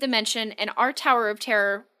fifth dimension, and our Tower of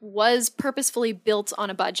Terror was purposefully built on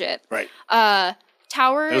a budget. Right.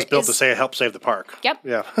 Tower it was built to help save the park. Yep.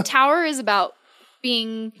 Yeah. Tower is about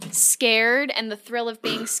being scared and the thrill of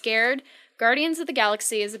being scared. Guardians of the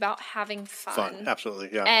Galaxy is about having fun. Absolutely,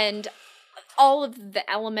 yeah. And all of the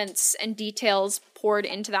elements and details poured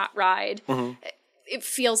into that ride. It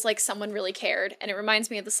feels like someone really cared, and it reminds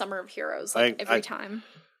me of the Summer of Heroes every time.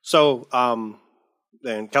 So,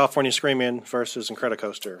 then California Scream-In versus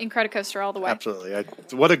Incredicoaster. Incredicoaster all the way. Absolutely.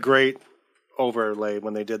 What a great overlay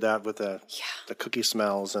when they did that with the cookie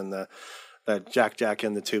smells and Jack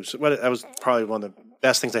in the Tubes. That was probably one of the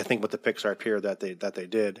best things I think with the Pixar Pier that they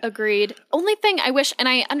did. Agreed. Only thing I wish, and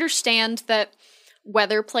I understand that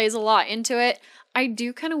weather plays a lot into it, I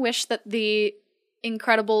do kind of wish that the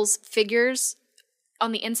Incredibles figures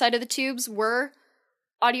on the inside of the tubes were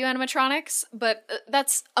audio animatronics, but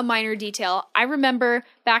that's a minor detail. I remember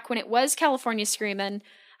back when it was California Screamin',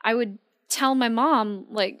 I would tell my mom,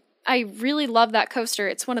 like, I really love that coaster.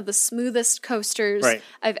 It's one of the smoothest coasters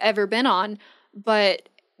I've ever been on, but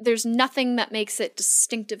there's nothing that makes it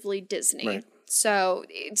distinctively Disney. Right. So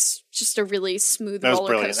it's just a really smooth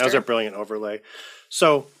roller coaster. That was a brilliant overlay.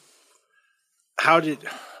 So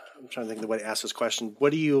I'm trying to think of the way to ask this question.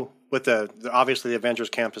 What do you, with obviously the Avengers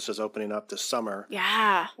campus is opening up this summer.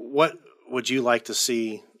 Yeah. What would you like to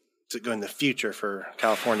see to go in the future for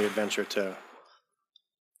California Adventure to?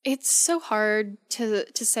 It's so hard to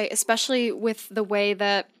say, especially with the way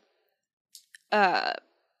that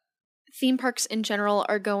theme parks in general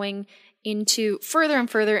are going into further and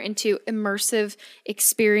further into immersive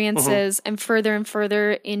experiences and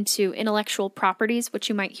further into intellectual properties, which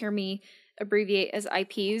you might hear me abbreviate as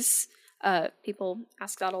IPs. People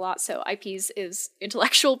ask that a lot. So IPs is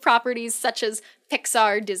intellectual properties such as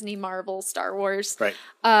Pixar, Disney, Marvel, Star Wars. Right.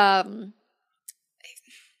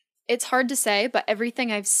 It's hard to say, but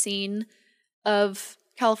everything I've seen of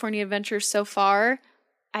California Adventure so far,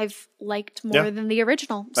 I've liked more than the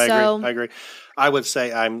original. I agree. I would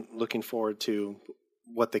say I'm looking forward to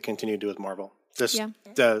what they continue to do with Marvel.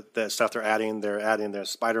 The stuff they're adding their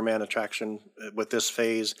Spider-Man attraction with this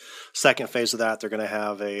phase. Second phase of that, they're going to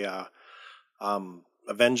have a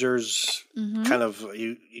Avengers kind of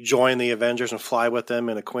you join the Avengers and fly with them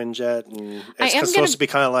in a Quinjet, and it's supposed to be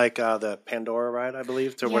kind of like the Pandora ride, I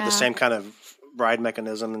believe, with the same kind of ride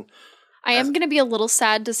mechanism. I am going to be a little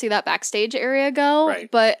sad to see that backstage area go,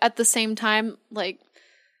 but at the same time, like,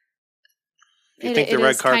 you think the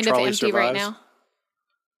red car kind of trolley empty survives? Right now.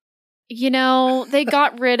 You know, they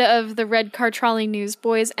got rid of the red car trolley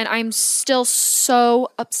newsboys, and I'm still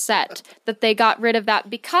so upset that they got rid of that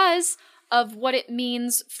because of what it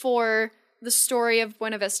means for the story of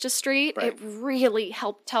Buena Vista Street. Right. It really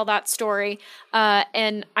helped tell that story.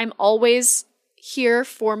 And I'm always here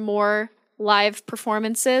for more live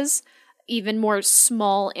performances, even more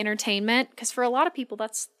small entertainment, because for a lot of people,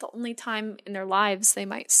 that's the only time in their lives they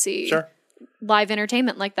might see live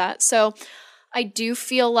entertainment like that. So I do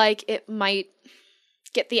feel like it might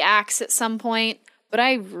get the axe at some point, but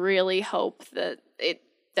I really hope that it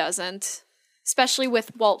doesn't. Especially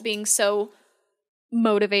with Walt being so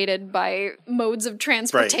motivated by modes of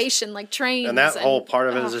transportation like trains. And that whole part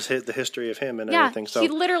of it is the history of him and everything. So he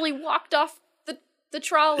literally walked off the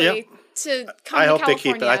trolley to come I to hope California. they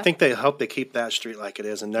keep it. I think they hope they keep that street like it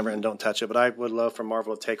is and don't touch it. But I would love for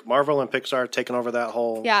Marvel and Pixar taking over that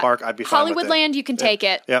whole park. I'd be fine with it. Hollywoodland, you can take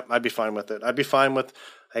it. Yep, I'd be fine with it. I'd be fine with,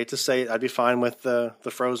 I hate to say it, I'd be fine with the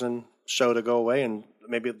Frozen show to go away and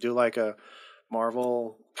maybe do like a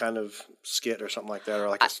Marvel kind of skit or something like that, or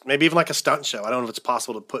like maybe even like a stunt show. I don't know if it's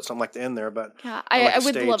possible to put something like that in there, but I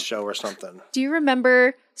would stage show or something. Do you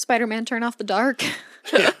remember Spider-Man Turn Off the Dark?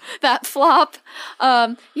 That flop.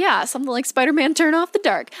 Something like Spider-Man Turn Off the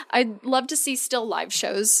Dark. I'd love to see still live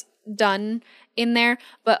shows done in there,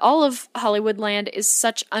 but all of Hollywoodland is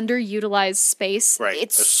such underutilized space. Right.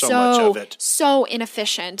 It's There's so much of it. So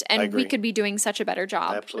inefficient, and we could be doing such a better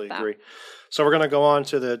job. I absolutely agree. So we're going to go on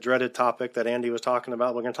to the dreaded topic that Andy was talking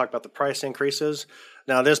about. We're going to talk about the price increases.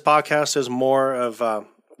 Now, this podcast is more of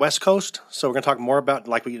West Coast, so we're going to talk more about,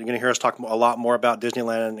 like you're going to hear us talk a lot more about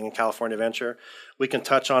Disneyland and California Adventure. We'll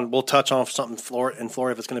touch on something in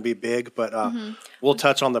Florida if it's going to be big, but we'll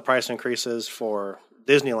touch on the price increases for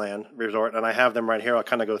Disneyland Resort, and I have them right here. I'll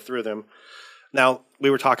kind of go through them. Now, we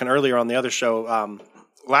were talking earlier on the other show.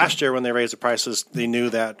 Last year when they raised the prices, they knew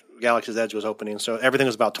that Galaxy's Edge was opening, so everything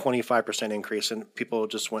was about 25% increase, and people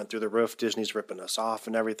just went through the roof. Disney's ripping us off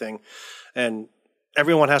and everything, and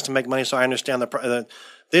everyone has to make money, so I understand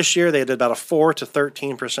this year they did about a 4 to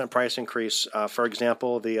 13% price increase. For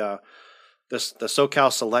example, the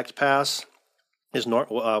SoCal Select Pass was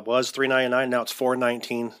 $399, now it's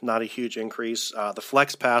 $419, not a huge increase. The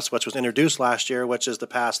Flex Pass, which was introduced last year, which is the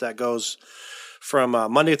pass that goes from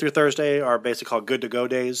Monday through Thursday, are basically called good-to-go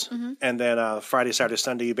days. And then Friday, Saturday,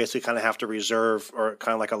 Sunday, you basically kind of have to reserve, or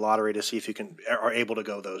kind of like a lottery, to see if you are able to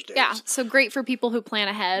go those days. Yeah, so great for people who plan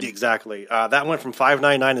ahead. Exactly. That went from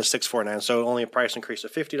 $599 to $649, so only a price increase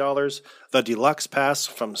of $50. The Deluxe Pass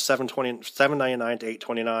from $799 to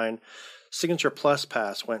 $829. Signature Plus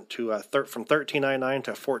Pass went to from $13.99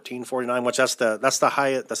 to $14.49, which that's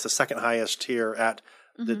the second highest tier at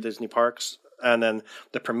the Disney parks. And then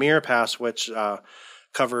the Premier Pass, which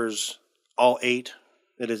covers all 8.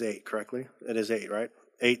 It is 8, correctly? It is 8, right?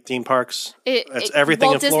 8 theme parks. It's everything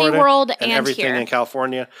Walt in Florida Disney World and everything here in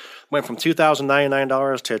California. Went from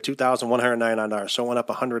 $2,099 to $2,199, so it went up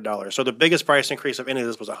 $100. So the biggest price increase of any of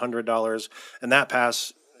this was $100, and that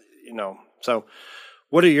pass, So,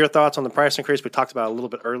 what are your thoughts on the price increase? We talked about it a little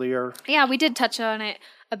bit earlier. Yeah, we did touch on it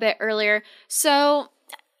a bit earlier. So,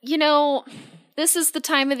 this is the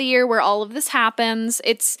time of the year where all of this happens.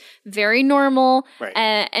 It's very normal, Right.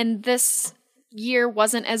 And this year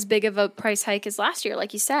wasn't as big of a price hike as last year,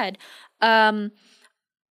 like you said. I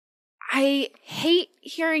hate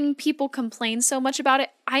hearing people complain so much about it.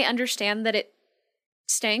 I understand that it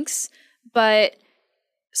stinks, but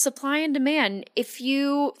supply and demand, if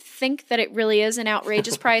you think that it really is an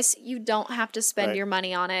outrageous price, you don't have to spend Right. your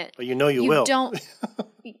money on it. But you will. Don't.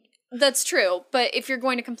 That's true, but if you're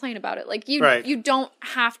going to complain about it, like Right. you don't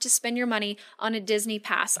have to spend your money on a Disney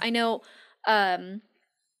pass. I know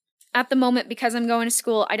at the moment, because I'm going to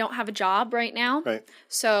school, I don't have a job right now. Right.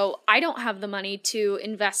 So I don't have the money to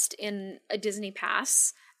invest in a Disney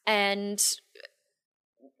pass. And,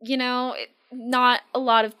 not a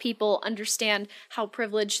lot of people understand how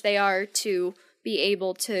privileged they are to be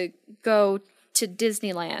able to go to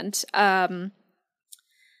Disneyland.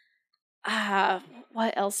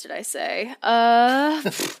 What else did I say?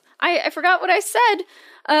 I forgot what I said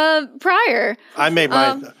prior. I made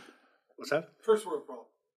my... what's that? First world problem.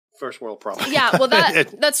 First world problem. Yeah, well,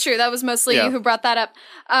 that's true. That was mostly Yeah. you who brought that up.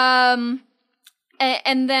 And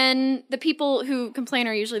then the people who complain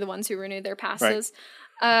are usually the ones who renew their passes.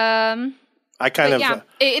 I kind of... Yeah,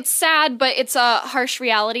 it's sad, but it's a harsh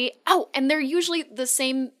reality. Oh, and they're usually the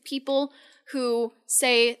same people who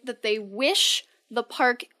say that they wish the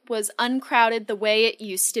park was uncrowded the way it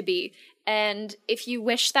used to be. And if you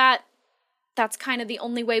wish that, that's kind of the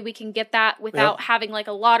only way we can get that without having like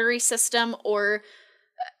a lottery system or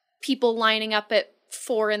people lining up at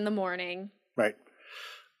 4 a.m. Right.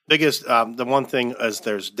 Biggest, the one thing is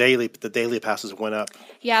the daily passes went up.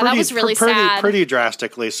 Yeah, that was really sad. Pretty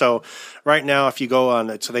drastically. So right now, if you go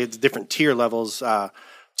on, so they have different tier levels.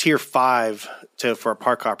 Tier 5 for a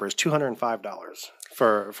park hopper is $205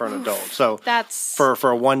 for an adult. So that's for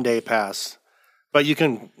a 1-day pass. But you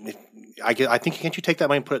can, I think, can't you take that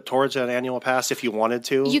money and put it towards an annual pass if you wanted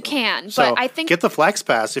to? You can, So but I think get the Flex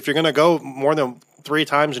Pass. If you're going to go more than 3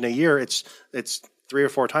 times in a year, it's 3 or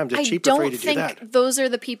 4 times. It's cheaper for you to do that. I don't think those are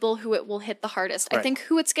the people who it will hit the hardest. Right. I think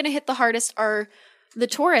who it's going to hit the hardest are the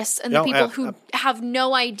tourists and the people who have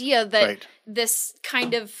no idea that this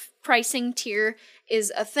kind of pricing tier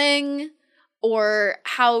is a thing or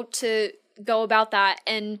how to go about that.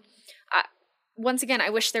 And once again, I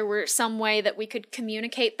wish there were some way that we could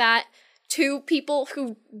communicate that to people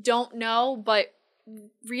who don't know, but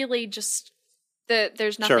really just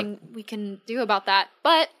there's nothing we can do about that.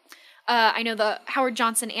 But I know the Howard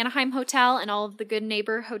Johnson Anaheim Hotel and all of the Good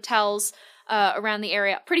Neighbor hotels around the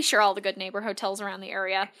area, pretty sure all the Good Neighbor hotels around the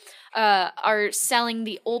area are selling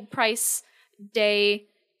the old price day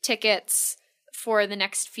tickets for the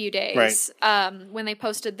next few days. Right. When they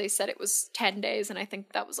posted, they said it was 10 days, and I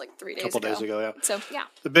think that was like 3 days ago. A couple days ago, yeah. So, yeah.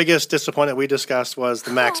 The biggest disappointment we discussed was the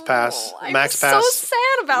Max Pass. I'm Max so Pass.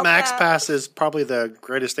 sad about Max that. Pass is probably the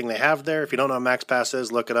greatest thing they have there. If you don't know what Max Pass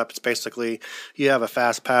is, look it up. It's basically you have a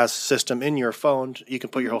Fast Pass system in your phone. You can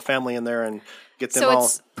put your whole family in there and get them So all.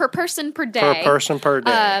 it's per person per day. Per person per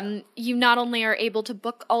day. You not only are able to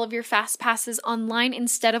book all of your fast passes online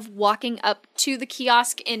instead of walking up to the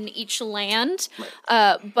kiosk in each land,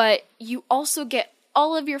 but you also get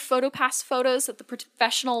all of your PhotoPass photos that the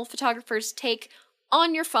professional photographers take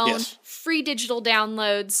on your phone, Yes. free digital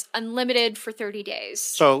downloads, unlimited for 30 days.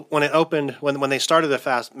 So when it opened, when they started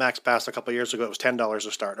the Max Pass a couple of years ago, it was $10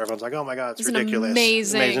 to start. Everyone's like, "Oh my God, it's an ridiculous!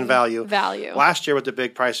 amazing value." value. Last year with the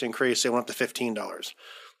big price increase, it went up to $15.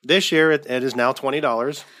 This year it is now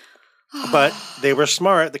 $20. But they were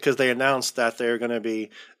smart because they announced that they're going to be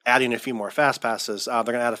adding a few more Fast Passes. They're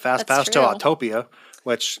going to add a Fast That's Pass to true. Autopia,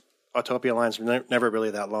 which Autopia line's never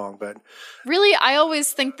really that long. But Really, I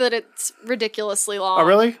always think that it's ridiculously long. oh,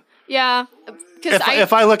 really? Yeah.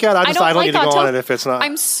 If I look at it, I don't need to go on it if it's not.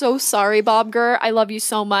 I'm so sorry, Bob Gurr. I love you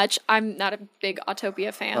so much. I'm not a big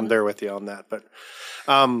Autopia fan. I'm there with you on that. But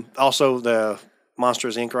also the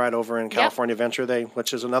Monsters Inc. ride over in California Adventure Day,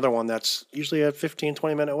 which is another one that's usually a 15,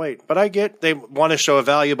 20-minute wait. But I get they want to show a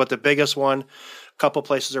value, but the biggest one, a couple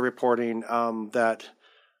places are reporting that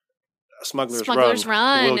Smuggler's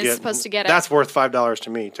Run is supposed to get it. That's worth $5 to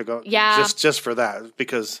me to go. Yeah. Just for that,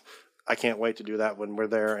 because I can't wait to do that when we're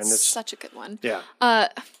there. And it's such a good one. Yeah.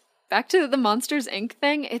 Back to the Monsters Inc.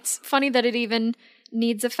 thing. It's funny that it even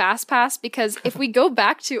needs a fast pass, because if we go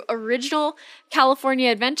back to original California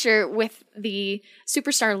Adventure with the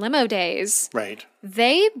Superstar Limo days, Right.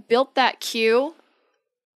 they built that queue.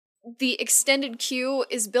 The extended queue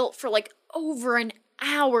is built for like over an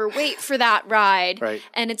hour wait for that ride. Right.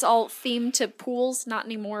 And it's all themed to pools. Not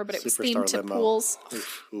anymore, but it was Superstar themed to Limo. pools.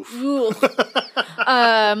 Oof.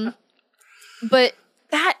 Ugh. But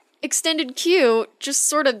that extended queue just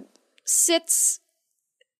sort of sits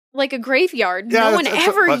like a graveyard. No one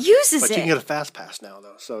ever uses but it. you can get a fast pass now,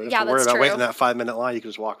 though. So you don't have Yeah, to worry that's about true. waiting that 5-minute line. You can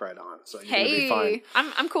just walk right on. So you're going to be fine.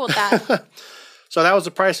 I'm cool with that. So that was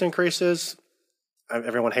the price increases.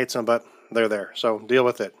 Everyone hates them, but they're there. So deal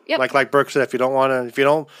with it. Yep. Like Brooke said, if you don't want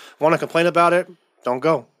to complain about it, don't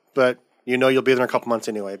go. But you'll be there in a couple months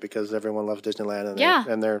anyway, because everyone loves Disneyland,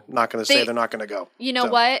 and they're not going to say they're not going to go. You know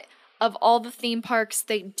what? Of all the theme parks,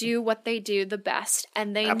 they do what they do the best,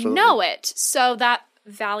 and they Absolutely. know it. So that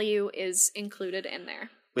value is included in there.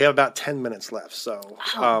 We have about 10 minutes left. So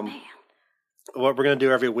Man. what we're going to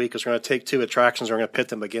do every week is we're going to take 2 attractions. We're going to pit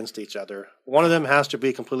them against each other. One of them has to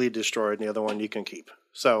be completely destroyed, and the other one you can keep.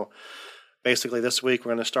 So basically this week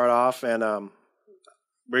we're going to start off, and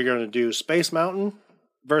we're going to do Space Mountain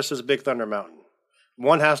versus Big Thunder Mountain.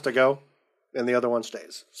 One has to go, and the other one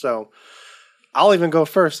stays. So I'll even go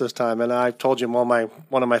first this time, and I told you one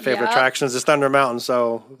of my favorite attractions is Thunder Mountain.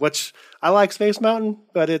 So, which I like Space Mountain,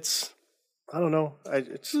 but it's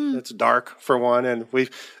it's dark for one, and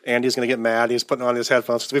Andy's going to get mad. He's putting on his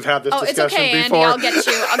headphones because we've had this discussion it's okay, before. Andy.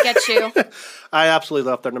 I'll get you. I absolutely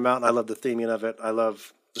love Thunder Mountain. I love the theming of it. I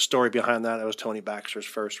love the story behind that. It was Tony Baxter's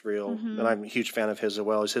first reel, and I'm a huge fan of his as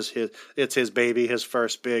well. It's his baby, his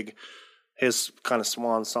first his kind of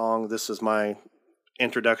swan song. This is my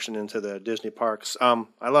introduction into the Disney parks.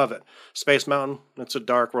 I love it. Space Mountain, it's a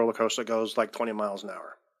dark roller coaster that goes like 20 miles an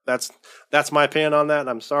hour. That's my opinion on that.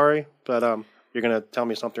 I'm sorry, but you're going to tell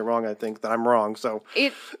me something wrong. I think that I'm wrong. So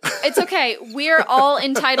it's okay. We're all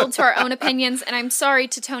entitled to our own opinions, and I'm sorry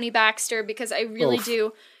to Tony Baxter, because I really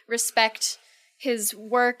do respect his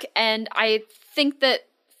work, and I think that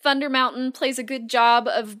Thunder Mountain plays a good job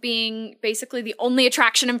of being basically the only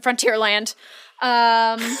attraction in Frontierland.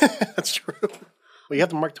 That's true. Well, you have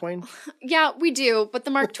the Mark Twain? Yeah, we do, but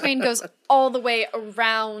the Mark Twain goes all the way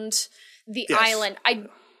around the island.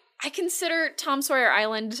 I consider Tom Sawyer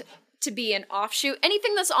Island to be an offshoot.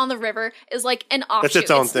 Anything that's on the river is like an offshoot. It's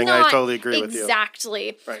its own thing. I totally agree with you.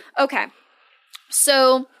 Exactly. Right. Okay.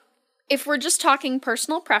 So if we're just talking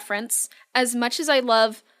personal preference, as much as I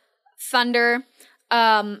love Thunder,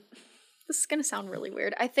 this is going to sound really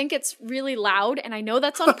weird. I think it's really loud, and I know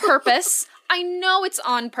that's on purpose. I know it's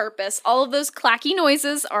on purpose. All of those clacky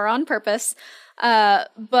noises are on purpose.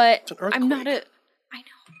 But I'm not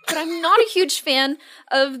a huge fan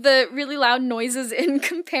of the really loud noises in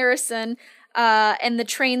comparison, and the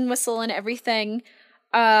train whistle and everything.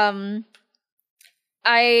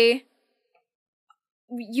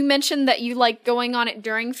 You mentioned that you like going on it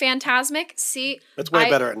during Fantasmic. See, it's way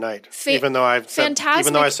better at night. Even though I said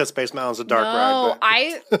Space Mountain's a dark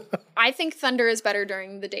ride. But I think Thunder is better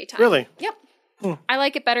during the daytime. Really? Yep. I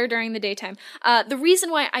like it better during the daytime. The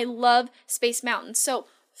reason why I love Space Mountain. So,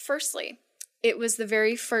 firstly, it was the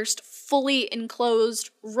very first fully enclosed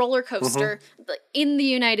roller coaster in the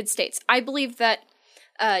United States. I believe that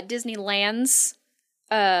Disneyland's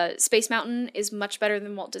Space Mountain is much better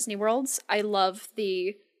than Walt Disney World's. I love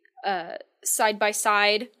the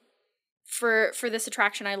side-by-side for this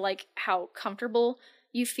attraction. I like how comfortable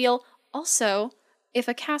you feel. Also, if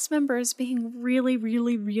a cast member is being really,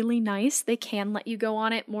 really, really nice, they can let you go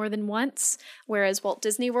on it more than once. Whereas Walt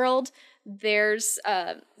Disney World, their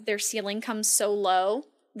ceiling comes so low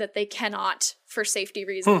that they cannot, for safety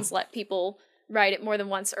reasons, let people ride it more than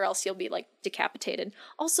once, or else you'll be like decapitated.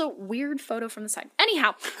 Also, weird photo from the side.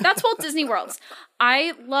 Anyhow, that's Walt Disney World's.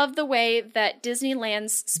 I love the way that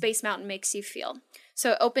Disneyland's Space Mountain makes you feel.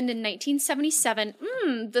 So it opened in 1977.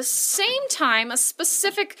 The same time a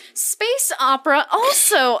specific space opera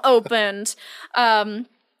also opened. I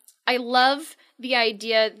love the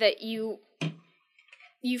idea that you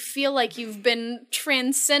feel like you've been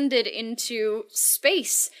transcended into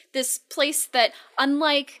space. This place that,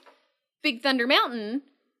 unlike Big Thunder Mountain,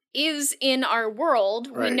 is in our world.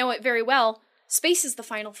 Right. We know it very well. Space is the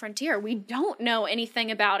final frontier. We don't know anything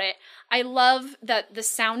about it. I love that the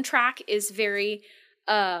soundtrack is very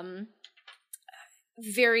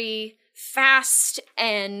very fast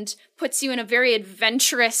and puts you in a very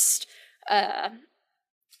adventurous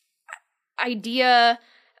idea.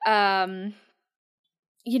 And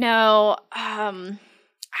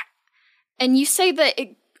you say that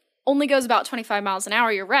it only goes about 25 miles an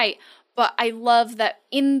hour. You're right. But I love that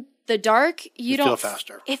in the dark, you don't feel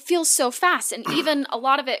faster. It feels so fast. And even a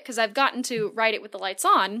lot of it, because I've gotten to ride it with the lights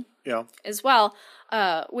on as well,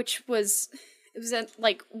 which was... It was at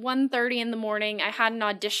like 1:30 in the morning. I had an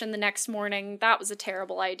audition the next morning. That was a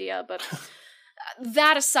terrible idea, but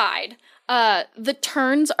that aside, the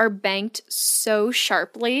turns are banked so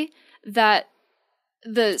sharply that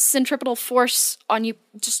the centripetal force on you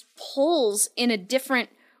just pulls in a different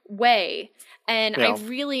way. And I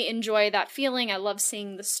really enjoy that feeling. I love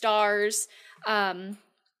seeing the stars. And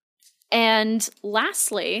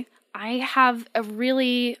lastly, I have a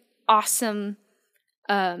really awesome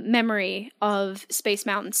memory of Space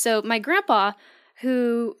Mountain. So my grandpa,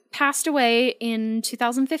 who passed away in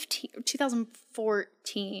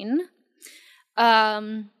 2014,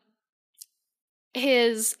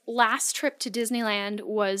 his last trip to Disneyland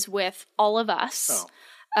was with all of us.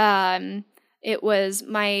 It was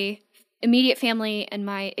my immediate family and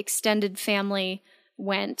my extended family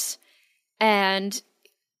went, and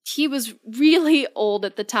he was really old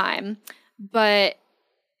at the time, but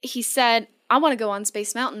he said, I want to go on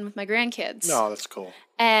Space Mountain with my grandkids. No, that's cool.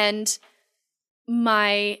 And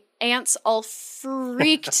my aunts all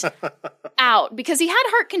freaked out because he had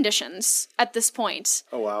heart conditions at this point.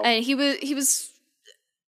 Oh, wow. And he was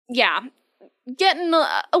getting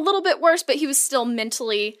a little bit worse, but he was still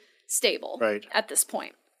mentally stable at this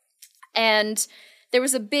point. And there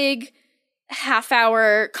was a big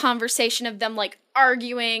half-hour conversation of them like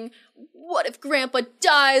arguing, what if Grandpa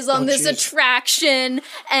dies on this attraction?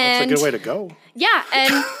 And that's a good way to go. Yeah,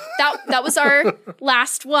 and that was our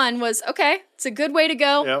last one was, okay, it's a good way to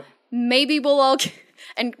go. Yep. Maybe we'll all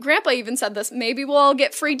and Grandpa even said this, maybe we'll all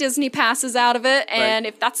get free Disney passes out of it, and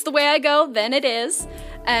if that's the way I go, then it is.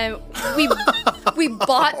 And we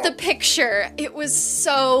bought the picture. It was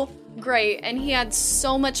so great, and he had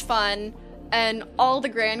so much fun. And all the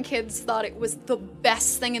grandkids thought it was the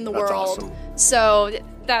best thing in the world. Awesome. So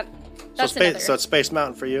that's another. So it's Space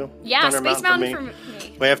Mountain for you? Yeah, Thunder Space Mountain for me. for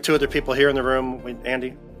me. We have two other people here in the room.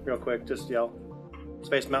 Andy, real quick, just yell.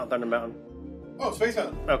 Space Mountain, Thunder Mountain. Oh, Space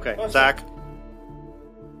Mountain. Okay. Zach?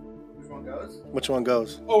 Which one goes? Which one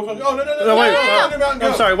goes? Oh, which one? Oh, no. Wait. Thunder Mountain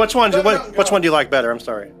goes. I'm sorry. Which one do you like better? I'm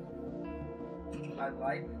sorry. I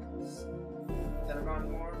like Thunder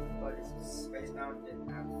Mountain more, but Space Mountain didn't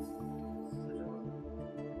have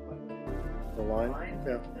The line?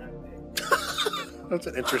 Yeah. That's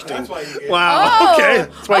an interesting. That's why you get Wow. Oh, okay.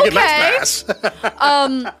 That's why I get Max Pass.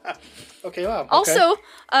 Okay. Wow. Okay. Also,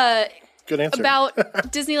 good answer. about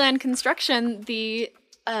Disneyland construction, the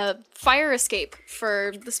fire escape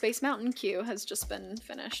for the Space Mountain queue has just been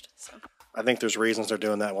finished. So. I think there's reasons they're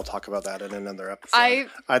doing that. And we'll talk about that in another episode. I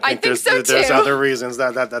think there's so there's too. other reasons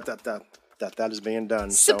that is being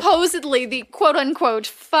done. Supposedly, the quote-unquote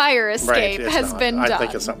fire escape has been done. I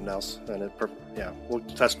think it's something else, and we'll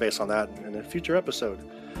touch base on that in a future episode.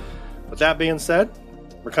 With that being said,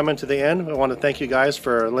 we're coming to the end. I want to thank you guys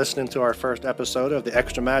for listening to our first episode of the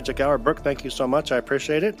Extra Magic Hour. Brooke, thank you so much. I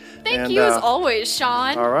appreciate it. Thank you as always,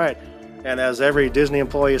 Sean. All right. And as every Disney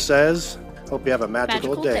employee says, hope you have a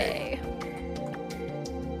magical day.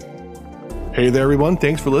 Hey there, everyone.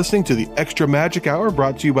 Thanks for listening to the Extra Magic Hour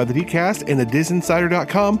brought to you by the DCast and the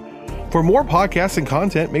DisInsider.com. For more podcasts and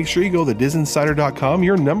content, make sure you go to DisInsider.com,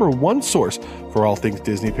 your #1 source for all things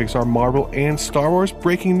Disney, Pixar, Marvel, and Star Wars,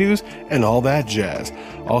 breaking news, and all that jazz.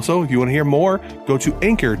 Also, if you want to hear more, go to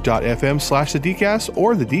anchor.fm/thedcast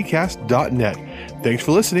or thedcast.net. Thanks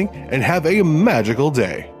for listening, and have a magical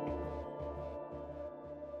day.